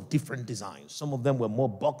 ephods of different designs. Some of them were more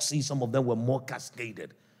boxy, some of them were more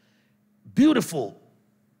cascaded. Beautiful.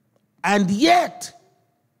 And yet,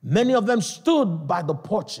 many of them stood by the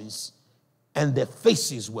porches, and their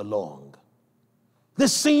faces were long. They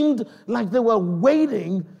seemed like they were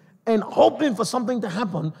waiting and hoping for something to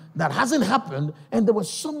happen that hasn't happened, and they were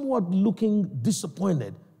somewhat looking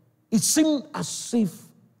disappointed. It seemed as if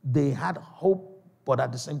they had hope, but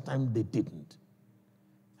at the same time, they didn't.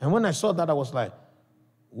 And when I saw that, I was like,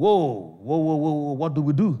 whoa, what do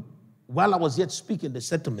we do? While I was yet speaking, they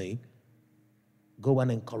said to me, go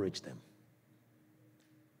and encourage them.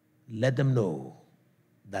 Let them know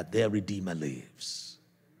that their Redeemer lives.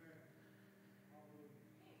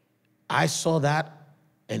 I saw that,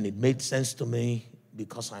 and it made sense to me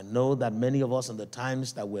because I know that many of us in the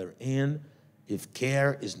times that we're in, if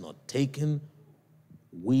care is not taken,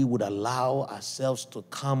 we would allow ourselves to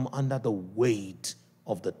come under the weight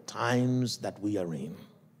of the times that we are in.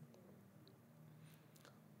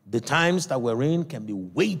 The times that we're in can be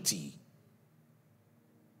weighty,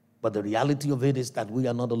 but the reality of it is that we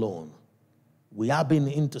are not alone. We are being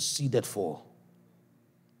interceded for.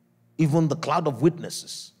 Even the cloud of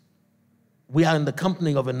witnesses. We are in the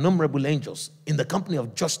company of innumerable angels, in the company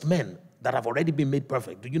of just men that have already been made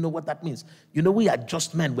perfect. Do you know what that means? You know, we are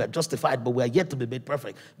just men, we are justified, but we are yet to be made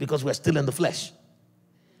perfect because we're still in the flesh.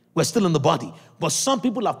 We're still in the body. But some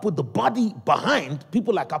people have put the body behind,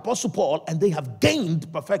 people like Apostle Paul, and they have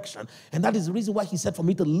gained perfection. And that is the reason why he said, for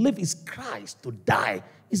me to live is Christ, to die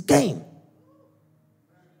is gain.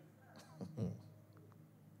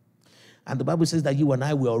 And the Bible says that you and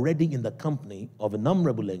I were already in the company of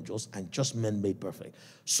innumerable angels and just men made perfect.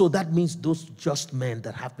 So that means those just men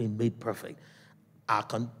that have been made perfect are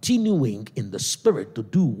continuing in the spirit to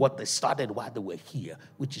do what they started while they were here,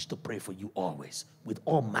 which is to pray for you always with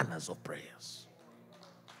all manners of prayers.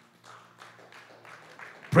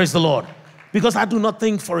 Praise the Lord. Because I do not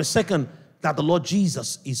think for a second that the Lord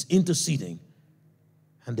Jesus is interceding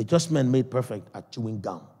and the just men made perfect are chewing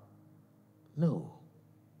gum. No.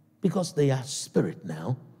 Because they are spirit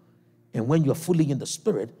now, And when you're fully in the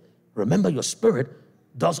Spirit, remember your spirit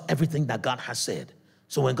does everything that God has said.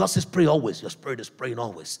 So when God says pray always, your spirit is praying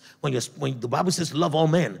always. When the Bible says love all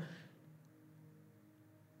men,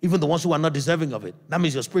 even the ones who are not deserving of it, that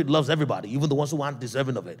means your spirit loves everybody, even the ones who aren't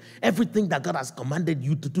deserving of it. Everything that God has commanded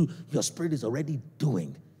you to do, your spirit is already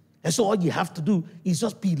doing. And so all you have to do is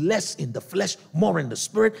just be less in the flesh, more in the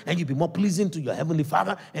spirit, and you'll be more pleasing to your Heavenly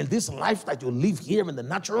Father. And this life that you'll live here in the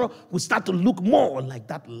natural will start to look more like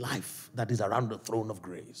that life that is around the throne of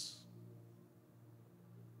grace.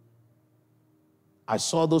 I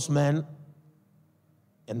saw those men,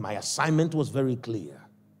 and my assignment was very clear,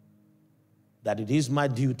 that it is my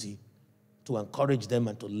duty to encourage them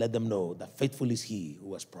and to let them know that faithful is He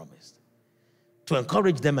who has promised. To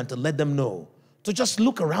encourage them and to let them know, to just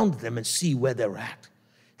look around them and see where they're at.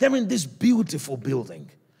 They're in this beautiful building.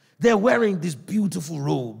 They're wearing these beautiful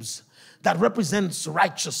robes that represents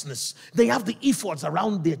righteousness. They have the ephods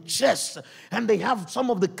around their chests, and they have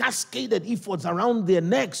some of the cascaded ephods around their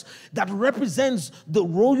necks that represents the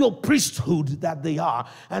royal priesthood that they are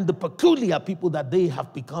and the peculiar people that they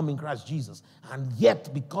have become in Christ Jesus. And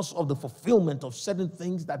yet, because of the fulfillment of certain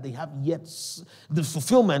things that they have yet, the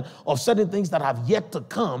fulfillment of certain things that have yet to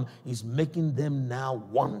come is making them now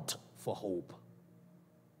want for hope.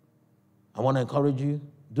 I want to encourage you,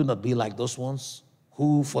 do not be like those ones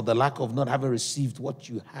who, for the lack of not having received what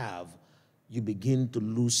you have, you begin to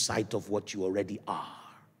lose sight of what you already are.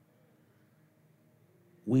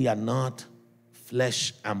 We are not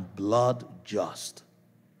flesh and blood just,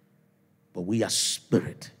 but we are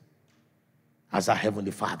spirit, as our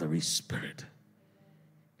Heavenly Father is spirit.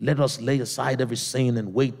 Let us lay aside every sin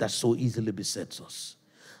and weight that so easily besets us.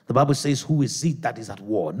 The Bible says, who is it that is at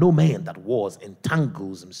war? No man that wars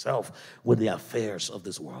entangles himself with the affairs of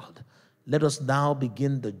this world. Let us now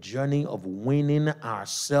begin the journey of winning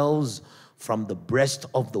ourselves from the breast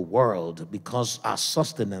of the world, because our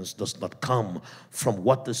sustenance does not come from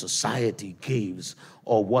what the society gives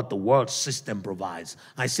or what the world system provides.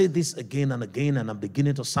 I say this again and again, and I'm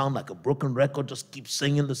beginning to sound like a broken record, just keep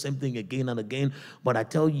saying the same thing again and again. But I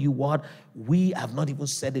tell you what, we have not even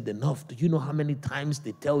said it enough. Do you know how many times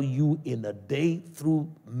they tell you in a day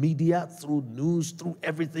through media, through news, through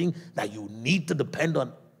everything, that you need to depend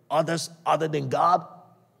on others other than God?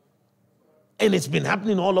 And it's been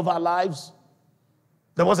happening all of our lives.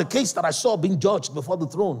 There was a case that I saw being judged before the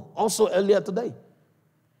throne also earlier today.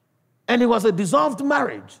 And it was a dissolved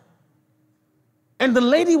marriage. And the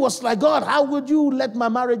lady was like, God, how would you let my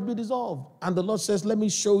marriage be dissolved? And the Lord says, let me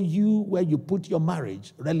show you where you put your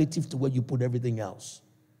marriage relative to where you put everything else.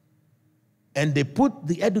 And they put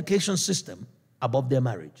the education system above their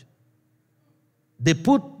marriage. They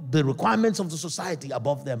put the requirements of the society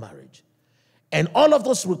above their marriage. And all of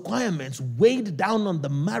those requirements weighed down on the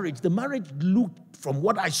marriage. The marriage looked, from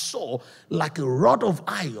what I saw, like a rod of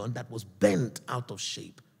iron that was bent out of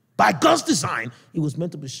shape. By God's design, it was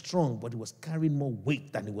meant to be strong, but it was carrying more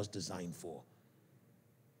weight than it was designed for.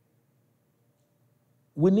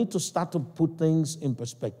 We need to start to put things in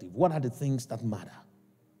perspective. What are the things that matter?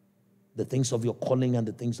 The things of your calling and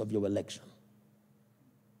the things of your election.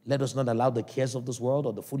 Let us not allow the cares of this world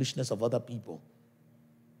or the foolishness of other people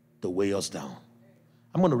to weigh us down.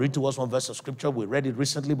 I'm going to read to us one verse of scripture. We read it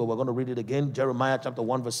recently, but we're going to read it again. Jeremiah chapter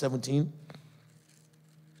 1, verse 17.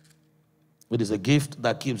 It is a gift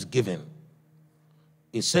that keeps giving.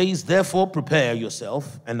 It says, therefore prepare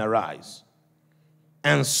yourself and arise,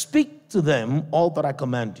 and speak to them all that I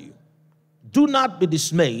command you. Do not be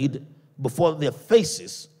dismayed before their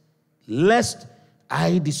faces, lest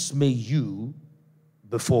I dismay you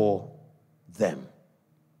before them.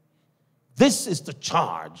 This is the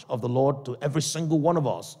charge of the Lord to every single one of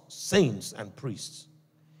us, saints and priests,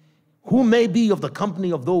 who may be of the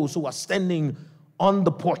company of those who are standing on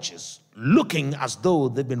the porches, looking as though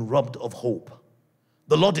they've been robbed of hope.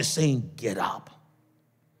 The Lord is saying, get up,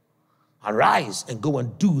 arise and go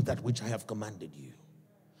and do that which I have commanded you.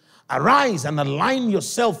 Arise and align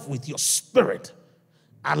yourself with your spirit.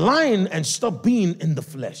 Align and stop being in the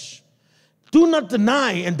flesh. Do not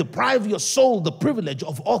deny and deprive your soul the privilege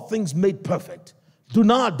of all things made perfect. Do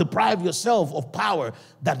not deprive yourself of power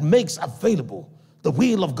that makes available the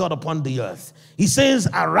will of God upon the earth. He says,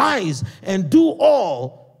 arise and do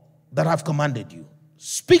all that I've commanded you.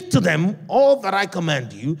 Speak to them all that I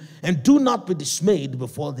command you, and do not be dismayed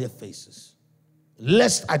before their faces,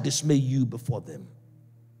 lest I dismay you before them.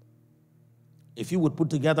 If you would put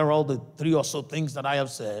together all the 3 or so things that I have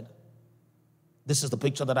said, this is the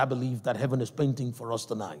picture that I believe that heaven is painting for us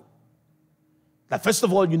tonight. That first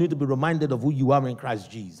of all, you need to be reminded of who you are in Christ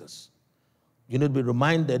Jesus. You need to be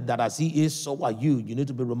reminded that as he is, so are you. You need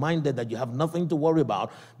to be reminded that you have nothing to worry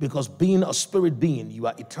about, because being a spirit being, you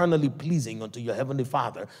are eternally pleasing unto your heavenly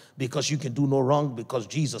Father, because you can do no wrong, because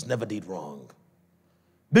Jesus never did wrong.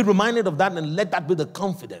 Be reminded of that, and let that be the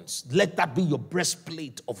confidence. Let that be your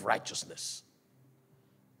breastplate of righteousness.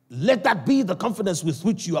 Let that be the confidence with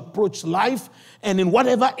which you approach life, and in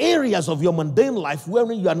whatever areas of your mundane life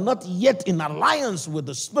wherein you are not yet in alliance with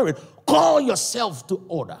the Spirit, call yourself to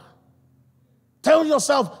order. Tell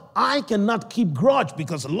yourself, I cannot keep grudge,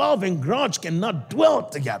 because love and grudge cannot dwell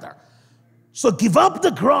together. So give up the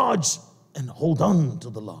grudge and hold on to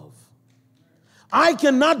the love. I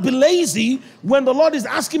cannot be lazy when the Lord is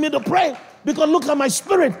asking me to pray, because look at my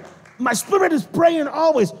spirit. My spirit is praying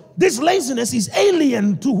always. This laziness is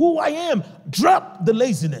alien to who I am. Drop the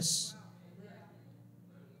laziness.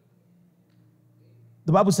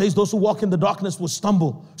 The Bible says those who walk in the darkness will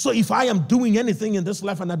stumble. So if I am doing anything in this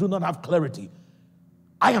life and I do not have clarity,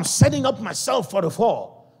 I am setting up myself for the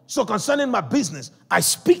fall. So concerning my business, I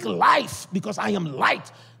speak life because I am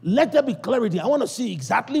light. Let there be clarity. I want to see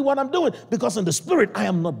exactly what I'm doing, because in the spirit, I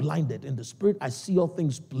am not blinded. In the spirit, I see all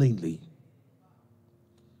things plainly.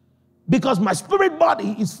 Because my spirit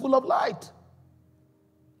body is full of light.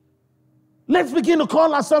 Let's begin to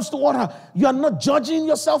call ourselves to order. You are not judging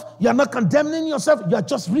yourself. You are not condemning yourself. You are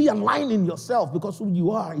just realigning yourself, because who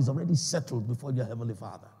you are is already settled before your heavenly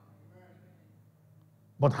Father.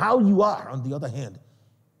 But how you are, on the other hand,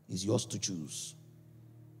 is yours to choose.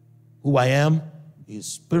 Who I am is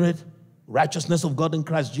spirit, righteousness of God in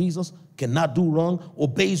Christ Jesus, cannot do wrong,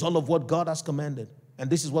 obeys all of what God has commanded. And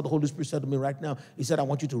this is what the Holy Spirit said to me right now. He said, I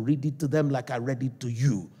want you to read it to them like I read it to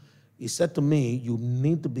you. He said to me, you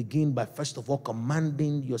need to begin by first of all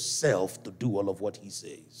commanding yourself to do all of what he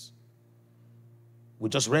says. We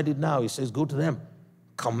just read it now. He says, go to them.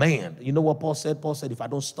 Command. You know what Paul said? Paul said, if I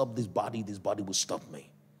don't stop this body will stop me.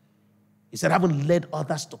 He said, I haven't led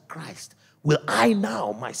others to Christ. Will I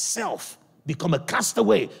now myself become a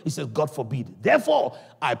castaway? He says, God forbid. Therefore,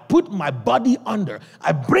 I put my body under.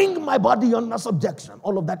 I bring my body under subjection.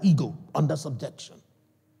 All of that ego under subjection.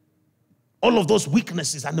 All of those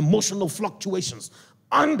weaknesses and emotional fluctuations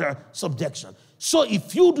under subjection. So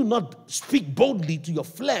if you do not speak boldly to your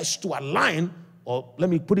flesh to align, or let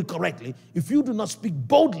me put it correctly, if you do not speak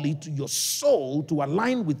boldly to your soul to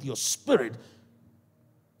align with your spirit,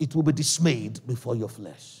 it will be dismayed before your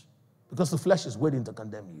flesh. Because the flesh is waiting to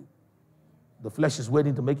condemn you. The flesh is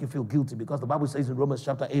waiting to make you feel guilty, because the Bible says in Romans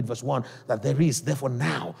chapter 8 verse 1 that there is therefore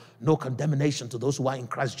now no condemnation to those who are in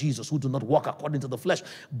Christ Jesus, who do not walk according to the flesh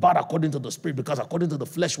but according to the Spirit. Because according to the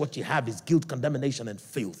flesh what you have is guilt, condemnation, and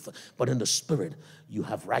filth. But in the Spirit you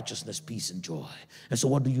have righteousness, peace, and joy. And so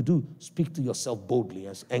what do? Speak to yourself boldly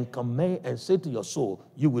and say to your soul,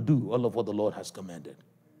 you will do all of what the Lord has commanded.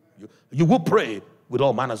 You will pray with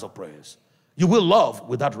all manners of prayers. You will love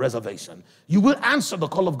without reservation. You will answer the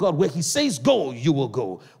call of God. Where he says go, you will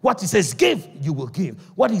go. What he says give, you will give.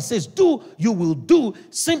 What he says do, you will do,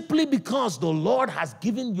 simply because the Lord has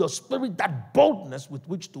given your spirit that boldness with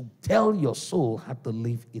which to tell your soul how to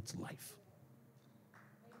live its life.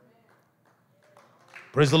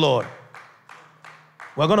 Praise the Lord.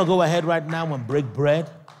 We're going to go ahead right now and break bread.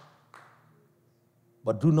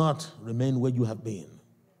 But do not remain where you have been.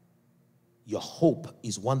 Your hope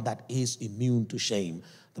is one that is immune to shame.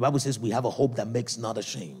 The Bible says we have a hope that makes not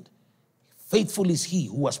ashamed. Faithful is he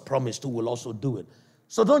who has promised, who will also do it.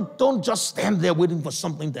 So don't just stand there waiting for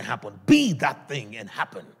something to happen. Be that thing and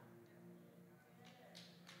happen.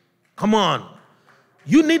 Come on.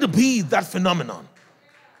 You need to be that phenomenon.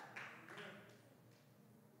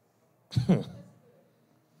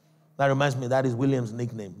 That reminds me, that is William's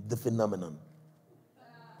nickname, the phenomenon.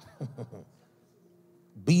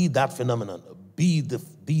 Be that phenomenon. Be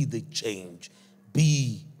the change.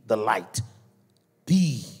 Be the light.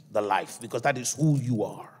 Be the life, because that is who you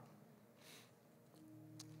are.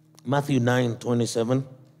 Matthew 9:27,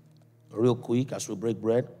 real quick as we break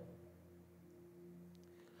bread.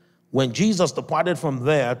 When Jesus departed from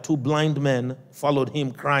there, 2 blind men followed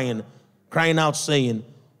him, crying out, saying,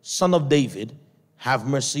 Son of David, have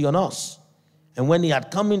mercy on us. And when he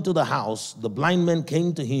had come into the house, the blind men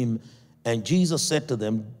came to him, and Jesus said to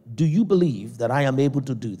them, Do you believe that I am able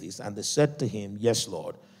to do this? And they said to him, Yes,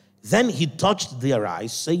 Lord. Then he touched their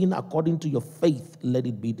eyes, saying, According to your faith, let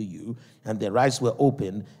it be to you. And their eyes were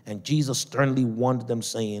opened, and Jesus sternly warned them,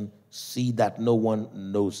 saying, See that no one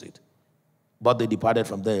knows it. But they departed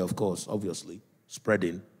from there, of course, obviously,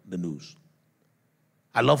 spreading the news.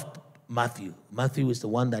 I love Matthew. Matthew is the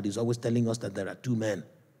one that is always telling us that there are 2 men,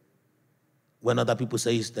 when other people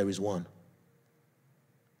say there is one.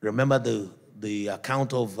 Remember the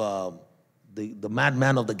account of the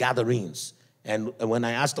madman of the Gadarenes. And when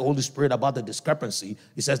I asked the Holy Spirit about the discrepancy,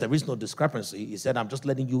 he says there is no discrepancy. He said, I'm just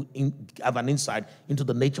letting you have an insight into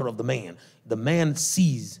the nature of the man. The man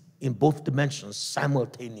sees in both dimensions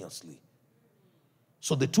simultaneously.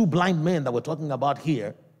 So the two blind men that we're talking about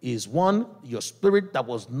here is, one, your spirit that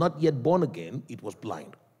was not yet born again, it was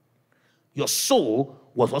blind. Your soul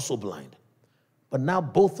was also blind. But now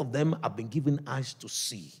both of them have been given eyes to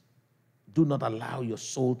see. Do not allow your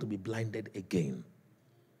soul to be blinded again.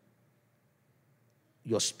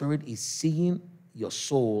 Your spirit is seeing, your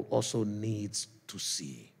soul also needs to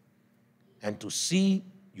see. And to see,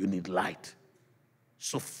 you need light.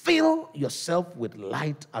 So fill yourself with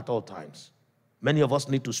light at all times. Many of us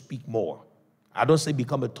need to speak more. I don't say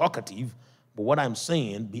become a talkative, but what I'm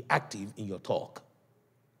saying, be active in your talk.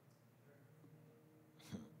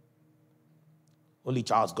 Only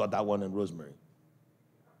Charles got that one, and Rosemary.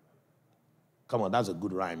 Come on, that's a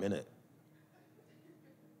good rhyme, isn't it?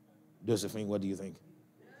 Josephine, what do you think?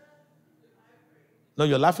 No,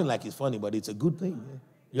 you're laughing like it's funny, but it's a good thing.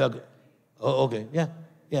 Oh, okay,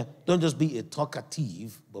 yeah. Don't just be a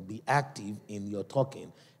talkative, but be active in your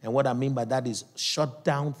talking. And what I mean by that is shut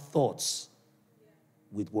down thoughts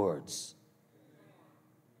with words.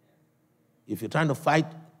 If you're trying to fight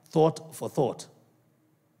thought for thought,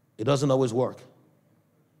 it doesn't always work.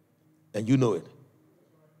 And you know it.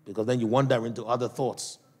 Because then you wander into other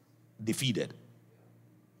thoughts, defeated.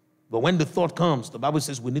 But when the thought comes, the Bible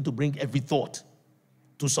says we need to bring every thought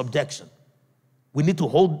to subjection. We need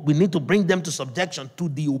to bring them to subjection to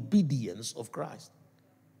the obedience of Christ.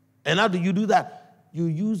 And how do you do that? You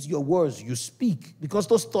use your words, you speak, because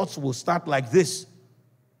those thoughts will start like this.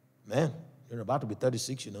 Man, you're about to be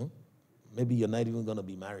 36, you know. Maybe you're not even going to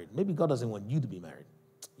be married. Maybe God doesn't want you to be married.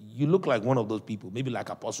 You look like one of those people, maybe like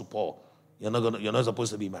Apostle Paul. You're not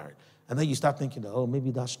supposed to be married. And then you start thinking, oh,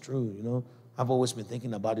 maybe that's true, you know. I've always been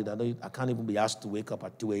thinking about it. I can't even be asked to wake up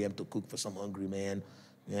at 2 a.m. to cook for some hungry man.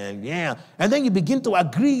 And then you begin to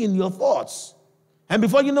agree in your thoughts. And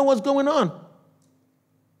before you know what's going on,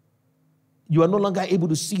 you are no longer able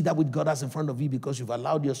to see that which God has in front of you because you've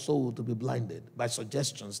allowed your soul to be blinded by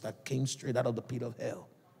suggestions that came straight out of the pit of hell.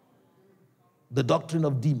 The doctrine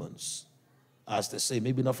of demons, as they say,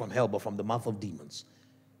 maybe not from hell, but from the mouth of demons.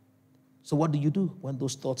 So what do you do when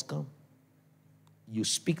those thoughts come? You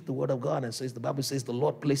speak the word of God, and the Bible says the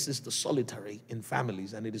Lord places the solitary in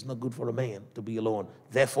families, and it is not good for a man to be alone.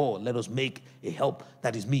 Therefore, let us make a help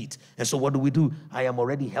that is meet. And so what do? I am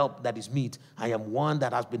already help that is meet. I am one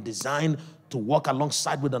that has been designed to walk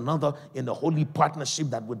alongside with another in the holy partnership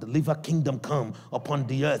that will deliver kingdom come upon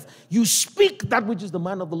the earth. You speak that which is the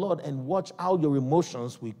mind of the Lord, and watch how your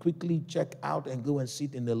emotions will quickly check out and go and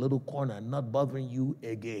sit in a little corner, not bothering you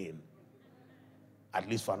again. At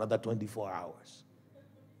least for another 24 hours.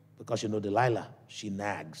 Because, you know, Delilah, she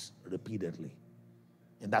nags repeatedly.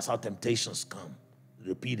 And that's how temptations come,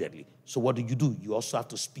 repeatedly. So what do? You also have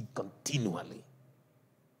to speak continually.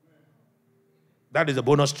 That is a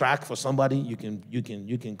bonus track for somebody. You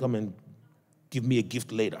can come and give me a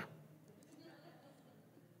gift later.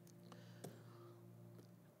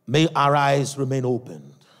 May our eyes remain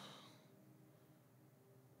open.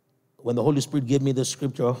 When the Holy Spirit gave me this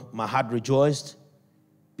scripture, my heart rejoiced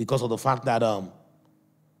because of the fact that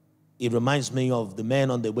it reminds me of the men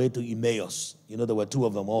on their way to Emmaus. You know, there were two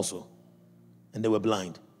of them also, and they were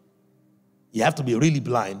blind. You have to be really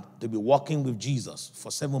blind to be walking with Jesus for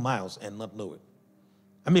 7 miles and not know it.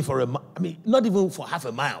 Not even for half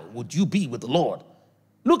a mile would you be with the Lord.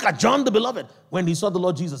 Look at John the Beloved. When he saw the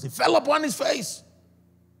Lord Jesus, he fell upon his face.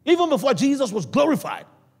 Even before Jesus was glorified.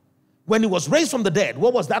 When he was raised from the dead,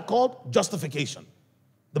 what was that called? Justification.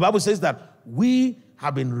 The Bible says that we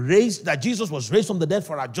have been raised, that Jesus was raised from the dead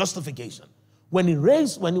for our justification. When he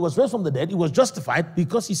was raised from the dead, he was justified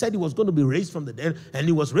because he said he was going to be raised from the dead, and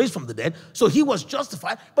he was raised from the dead. So he was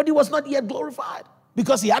justified, but he was not yet glorified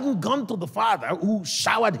because he hadn't gone to the Father who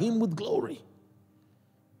showered him with glory.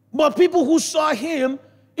 But people who saw him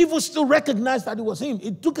even still recognized that it was him.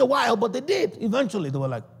 It took a while, but they did. Eventually, they were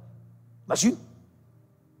like, that's you?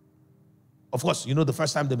 Of course, you know, the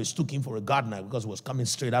first time they mistook him for a gardener because he was coming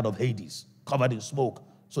straight out of Hades, covered in smoke.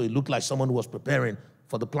 So it looked like someone who was preparing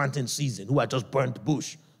for the planting season, who had just burnt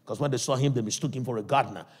bush. Because when they saw him, they mistook him for a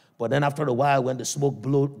gardener. But then after a while, when the smoke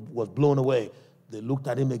was blown away, they looked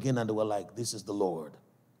at him again and they were like, this is the Lord.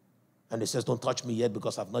 And he says, don't touch me yet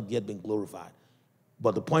because I've not yet been glorified.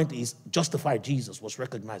 But the point is, justified Jesus was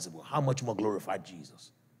recognizable. How much more glorified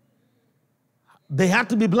Jesus? They had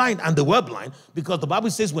to be blind, and they were blind, because the Bible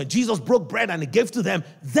says when Jesus broke bread and he gave to them,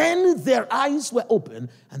 then their eyes were open,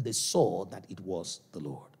 and they saw that it was the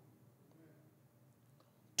Lord.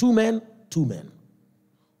 Two men two men.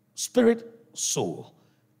 Spirit, soul.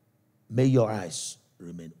 May your eyes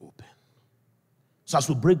remain open. So as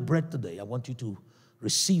we break bread today, I want you to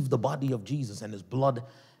receive the body of Jesus and his blood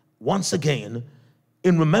once again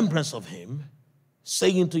in remembrance of him,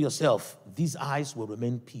 saying to yourself, these eyes will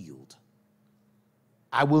remain peeled.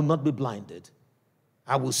 I will not be blinded.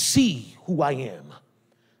 I will see who I am.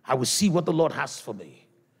 I will see what the Lord has for me.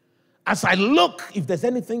 As I look, if there's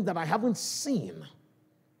anything that I haven't seen,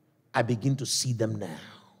 I begin to see them now.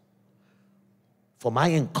 For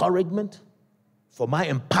my encouragement, for my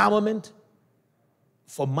empowerment,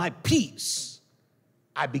 for my peace,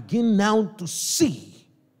 I begin now to see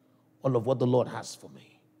all of what the Lord has for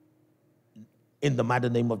me. In the mighty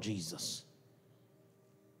name of Jesus.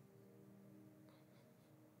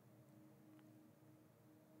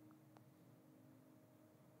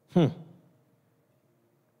 The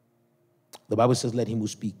Bible says, let him who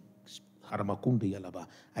speaks,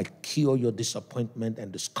 I cure your disappointment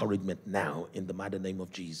and discouragement now in the mighty name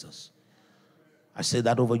of Jesus. I say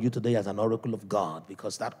that over you today as an oracle of God,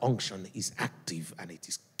 because that unction is active and it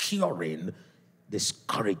is curing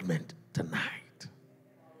discouragement tonight.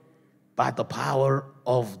 By the power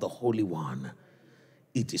of the Holy One,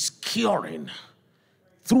 it is curing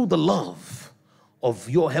through the love of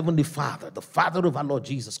your Heavenly Father, the Father of our Lord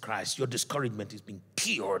Jesus Christ. Your discouragement is being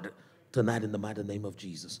cured tonight in the mighty name of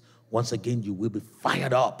Jesus. Once again, you will be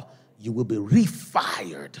fired up. You will be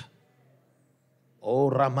refired.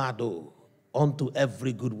 Oh, Ramado, unto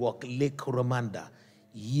every good work. Le Kuramanda.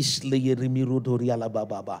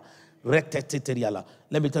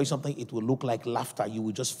 Let me tell you something. It will look like laughter. You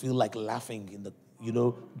will just feel like laughing in the,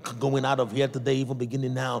 going out of here today, even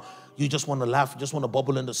beginning now. You just want to laugh. You just want to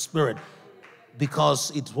bubble in the spirit.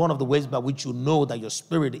 Because it's one of the ways by which you know that your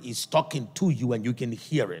spirit is talking to you and you can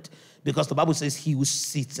hear it. Because the Bible says he who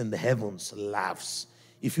sits in the heavens laughs.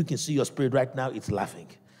 If you can see your spirit right now, it's laughing.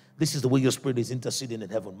 This is the way your spirit is interceding in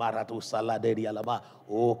heaven.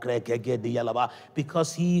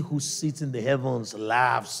 Because he who sits in the heavens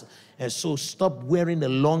laughs. And so stop wearing a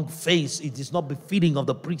long face. It is not befitting of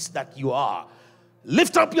the priest that you are.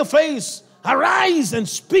 Lift up your face. Arise and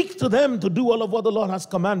speak to them to do all of what the Lord has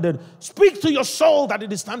commanded. Speak to your soul that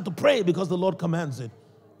it is time to pray because the Lord commands it.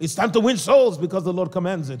 It's time to win souls because the Lord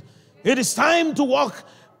commands it. It is time to walk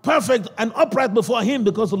perfect and upright before him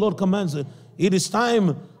because the Lord commands it. It is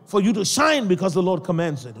time for you to shine because the Lord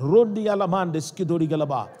commands it. You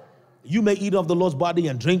may eat of the Lord's body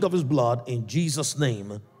and drink of his blood in Jesus'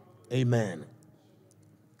 name. Amen.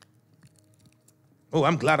 Oh,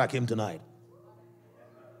 I'm glad I came tonight.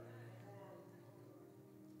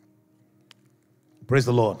 Praise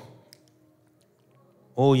the Lord.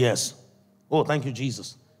 Oh, yes. Oh, thank you,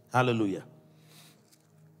 Jesus. Hallelujah.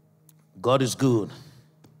 God is good.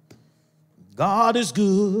 God is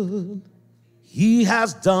good. He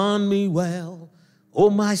has done me well. Oh,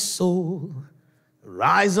 my soul,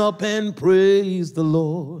 rise up and praise the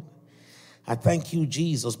Lord. I thank you,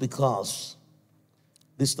 Jesus, because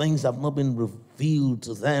these things have not been revealed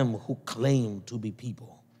to them who claim to be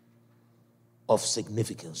people of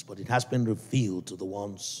significance, but it has been revealed to the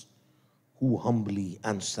ones who humbly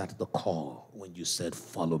answered the call when you said,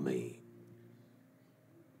 follow me.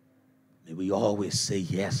 May we always say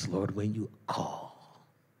yes, Lord, when you call,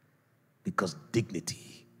 because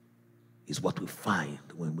dignity is what we find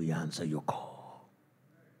when we answer your call.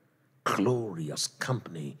 Glorious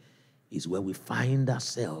company is where we find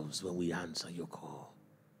ourselves when we answer your call.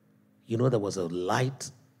 You know, there was a light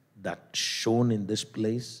that shone in this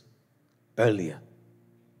place earlier,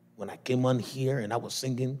 when I came on here and I was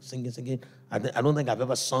singing. I don't think I've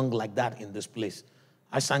ever sung like that in this place.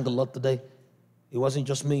 I sang a lot today. It wasn't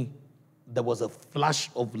just me. There was a flash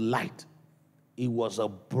of light. It was a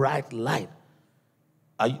bright light.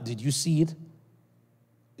 Did you see it?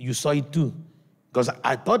 You saw it too? Because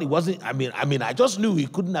I thought it wasn't, I just knew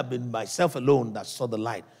it couldn't have been myself alone that saw the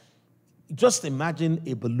light. Just imagine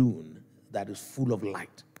a balloon that is full of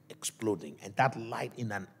light exploding, and that light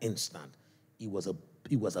in an instant, it was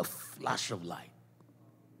a flash of light.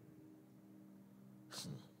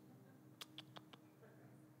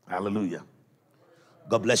 Hallelujah.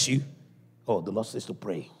 God bless you. Oh, the Lord says to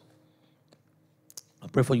pray. I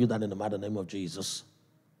pray for you that in the mighty name of Jesus,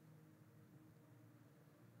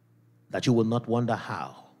 that you will not wonder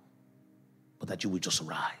how, but that you will just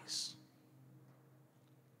rise.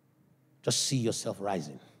 Just see yourself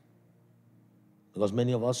rising. Because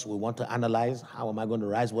many of us, we want to analyze, how am I going to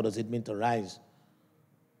rise? What does it mean to rise?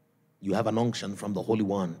 You have an unction from the Holy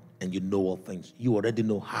One, and you know all things. You already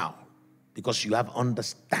know how, because you have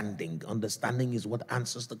understanding. Understanding is what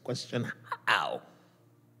answers the question, how?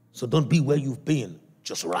 So don't be where you've been.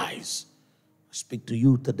 Just rise. speak to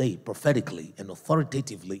you today prophetically and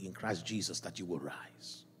authoritatively in Christ Jesus that you will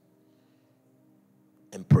rise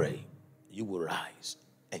and pray. You will rise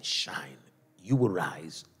and shine. You will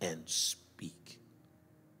rise and speak.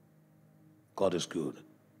 God is good.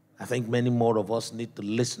 I think many more of us need to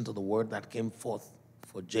listen to the word that came forth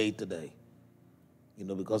for Jay today. You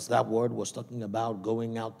know, because that word was talking about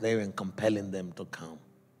going out there and compelling them to come.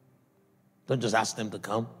 Don't just ask them to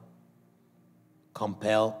come.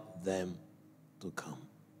 Compel them to come.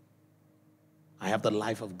 I have the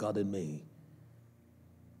life of God in me.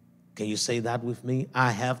 Can you say that with me?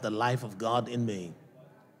 I have the life of God in me.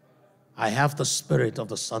 I have the Spirit of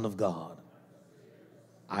the Son of God.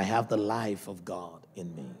 I have the life of God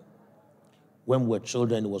in me. When we were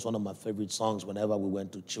children, it was one of my favorite songs whenever we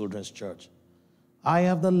went to children's church. I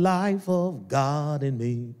have the life of God in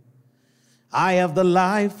me. I have the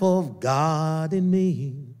life of God in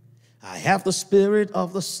me. I have the Spirit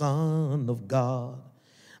of the Son of God.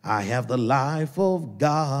 I have the life of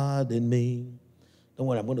God in me. Don't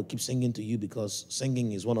worry, I'm going to keep singing to you because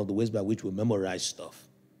singing is one of the ways by which we memorize stuff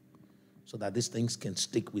so that these things can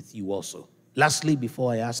stick with you also. Lastly,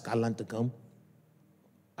 before I ask Alan to come,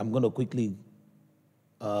 I'm going to quickly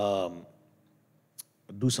do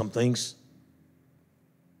some things.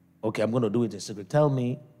 Okay, I'm going to do it in secret. Tell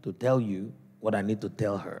me to tell you what I need to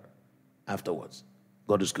tell her afterwards.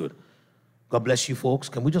 God is good. God bless you, folks.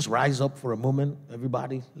 Can we just rise up for a moment,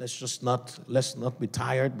 everybody? Let's not be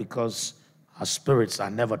tired because our spirits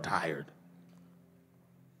are never tired.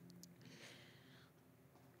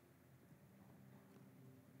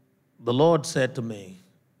 The Lord said to me,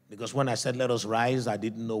 because when I said, let us rise, I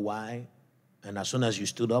didn't know why. And as soon as you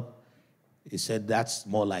stood up, He said, that's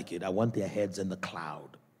more like it. I want their heads in the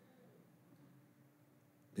cloud.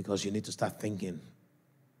 Because you need to start thinking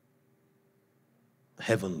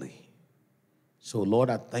heavenly. So, Lord,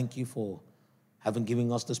 I thank you for having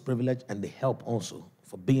given us this privilege and the help also,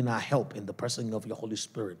 for being our help in the person of your Holy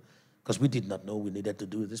Spirit. Because we did not know we needed to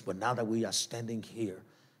do this, but now that we are standing here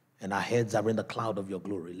and our heads are in the cloud of your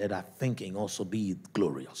glory, let our thinking also be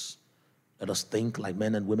glorious. Let us think like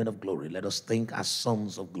men and women of glory. Let us think as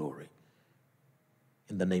sons of glory.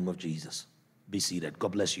 In the name of Jesus. Be seated.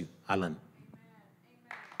 God bless you. Alan.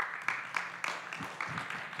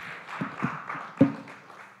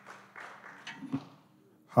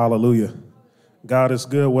 Hallelujah. God is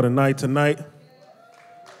good. What a night tonight.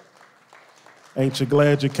 Ain't you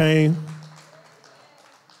glad you came?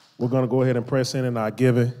 We're going to go ahead and press in our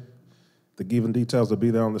giving. The giving details will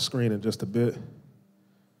be there on the screen in just a bit.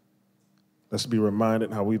 Let's be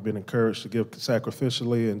reminded how we've been encouraged to give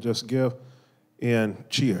sacrificially and just give and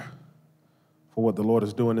cheer for what the Lord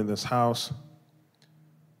is doing in this house,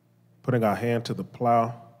 putting our hand to the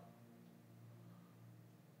plow,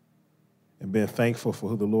 and being thankful for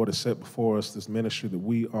who the Lord has set before us, this ministry that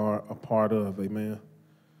we are a part of. Amen.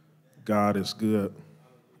 God is good.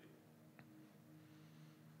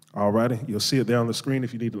 All righty. You'll see it there on the screen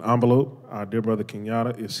if you need an envelope. Our dear brother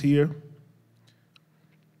Kenyatta is here.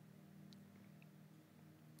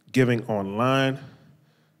 Giving online,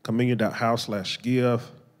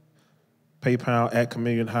 communion.house/give. PayPal at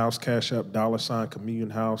communionhouse, Cash App,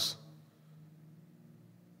 $communionhouse.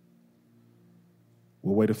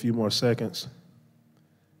 We'll wait a few more seconds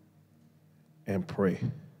and pray.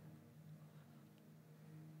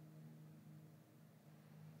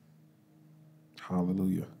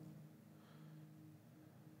 Hallelujah.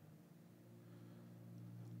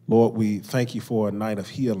 Lord, we thank you for a night of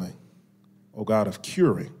healing, oh God, of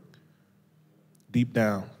curing deep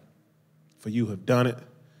down. For you have done it.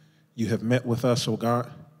 You have met with us, oh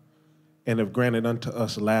God, and have granted unto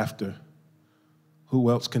us laughter. Who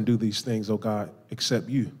else can do these things, oh God, except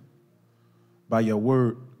you? By your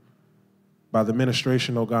word, by the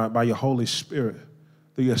ministration, oh God, by your Holy Spirit,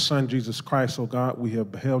 through your Son, Jesus Christ, oh God, we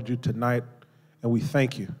have beheld you tonight, and we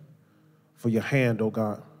thank you for your hand, oh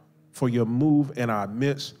God, for your move in our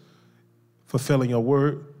midst, fulfilling your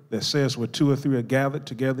word that says where two or three are gathered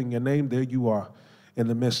together in your name, there you are in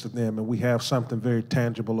the midst of them. And we have something very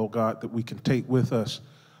tangible, oh God, that we can take with us,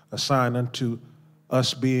 a sign unto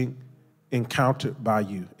us being encountered by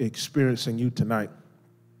you, experiencing you tonight.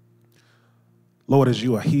 Lord, as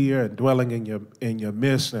you are here and dwelling in your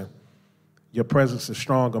midst, and your presence is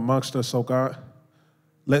strong amongst us, oh God,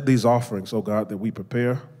 let these offerings, oh God, that we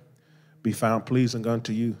prepare be found pleasing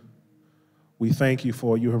unto you. We thank you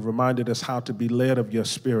for you have reminded us how to be led of your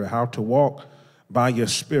Spirit, how to walk by your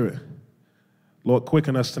Spirit. Lord,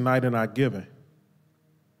 quicken us tonight in our giving.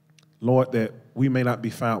 Lord, that we may not be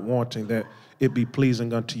found wanting, that it be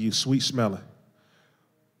pleasing unto you, sweet smelling.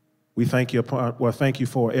 We thank you thank you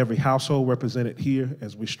for every household represented here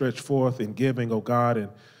as we stretch forth in giving, oh God, and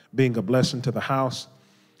being a blessing to the house.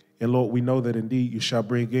 And Lord, we know that indeed you shall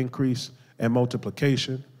bring increase and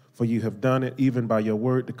multiplication, for you have done it even by your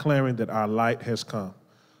word, declaring that our light has come.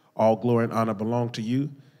 All glory and honor belong to you.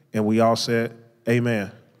 And we all said,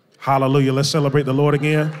 amen. Hallelujah. Let's celebrate the Lord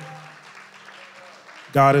again.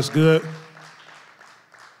 God is good.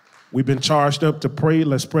 We've been charged up to pray.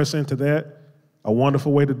 Let's press into that. A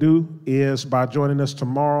wonderful way to do is by joining us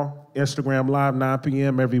tomorrow, Instagram Live, 9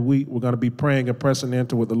 p.m. every week. We're going to be praying and pressing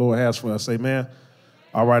into what the Lord has for us. Amen.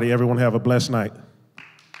 All righty, everyone have a blessed night.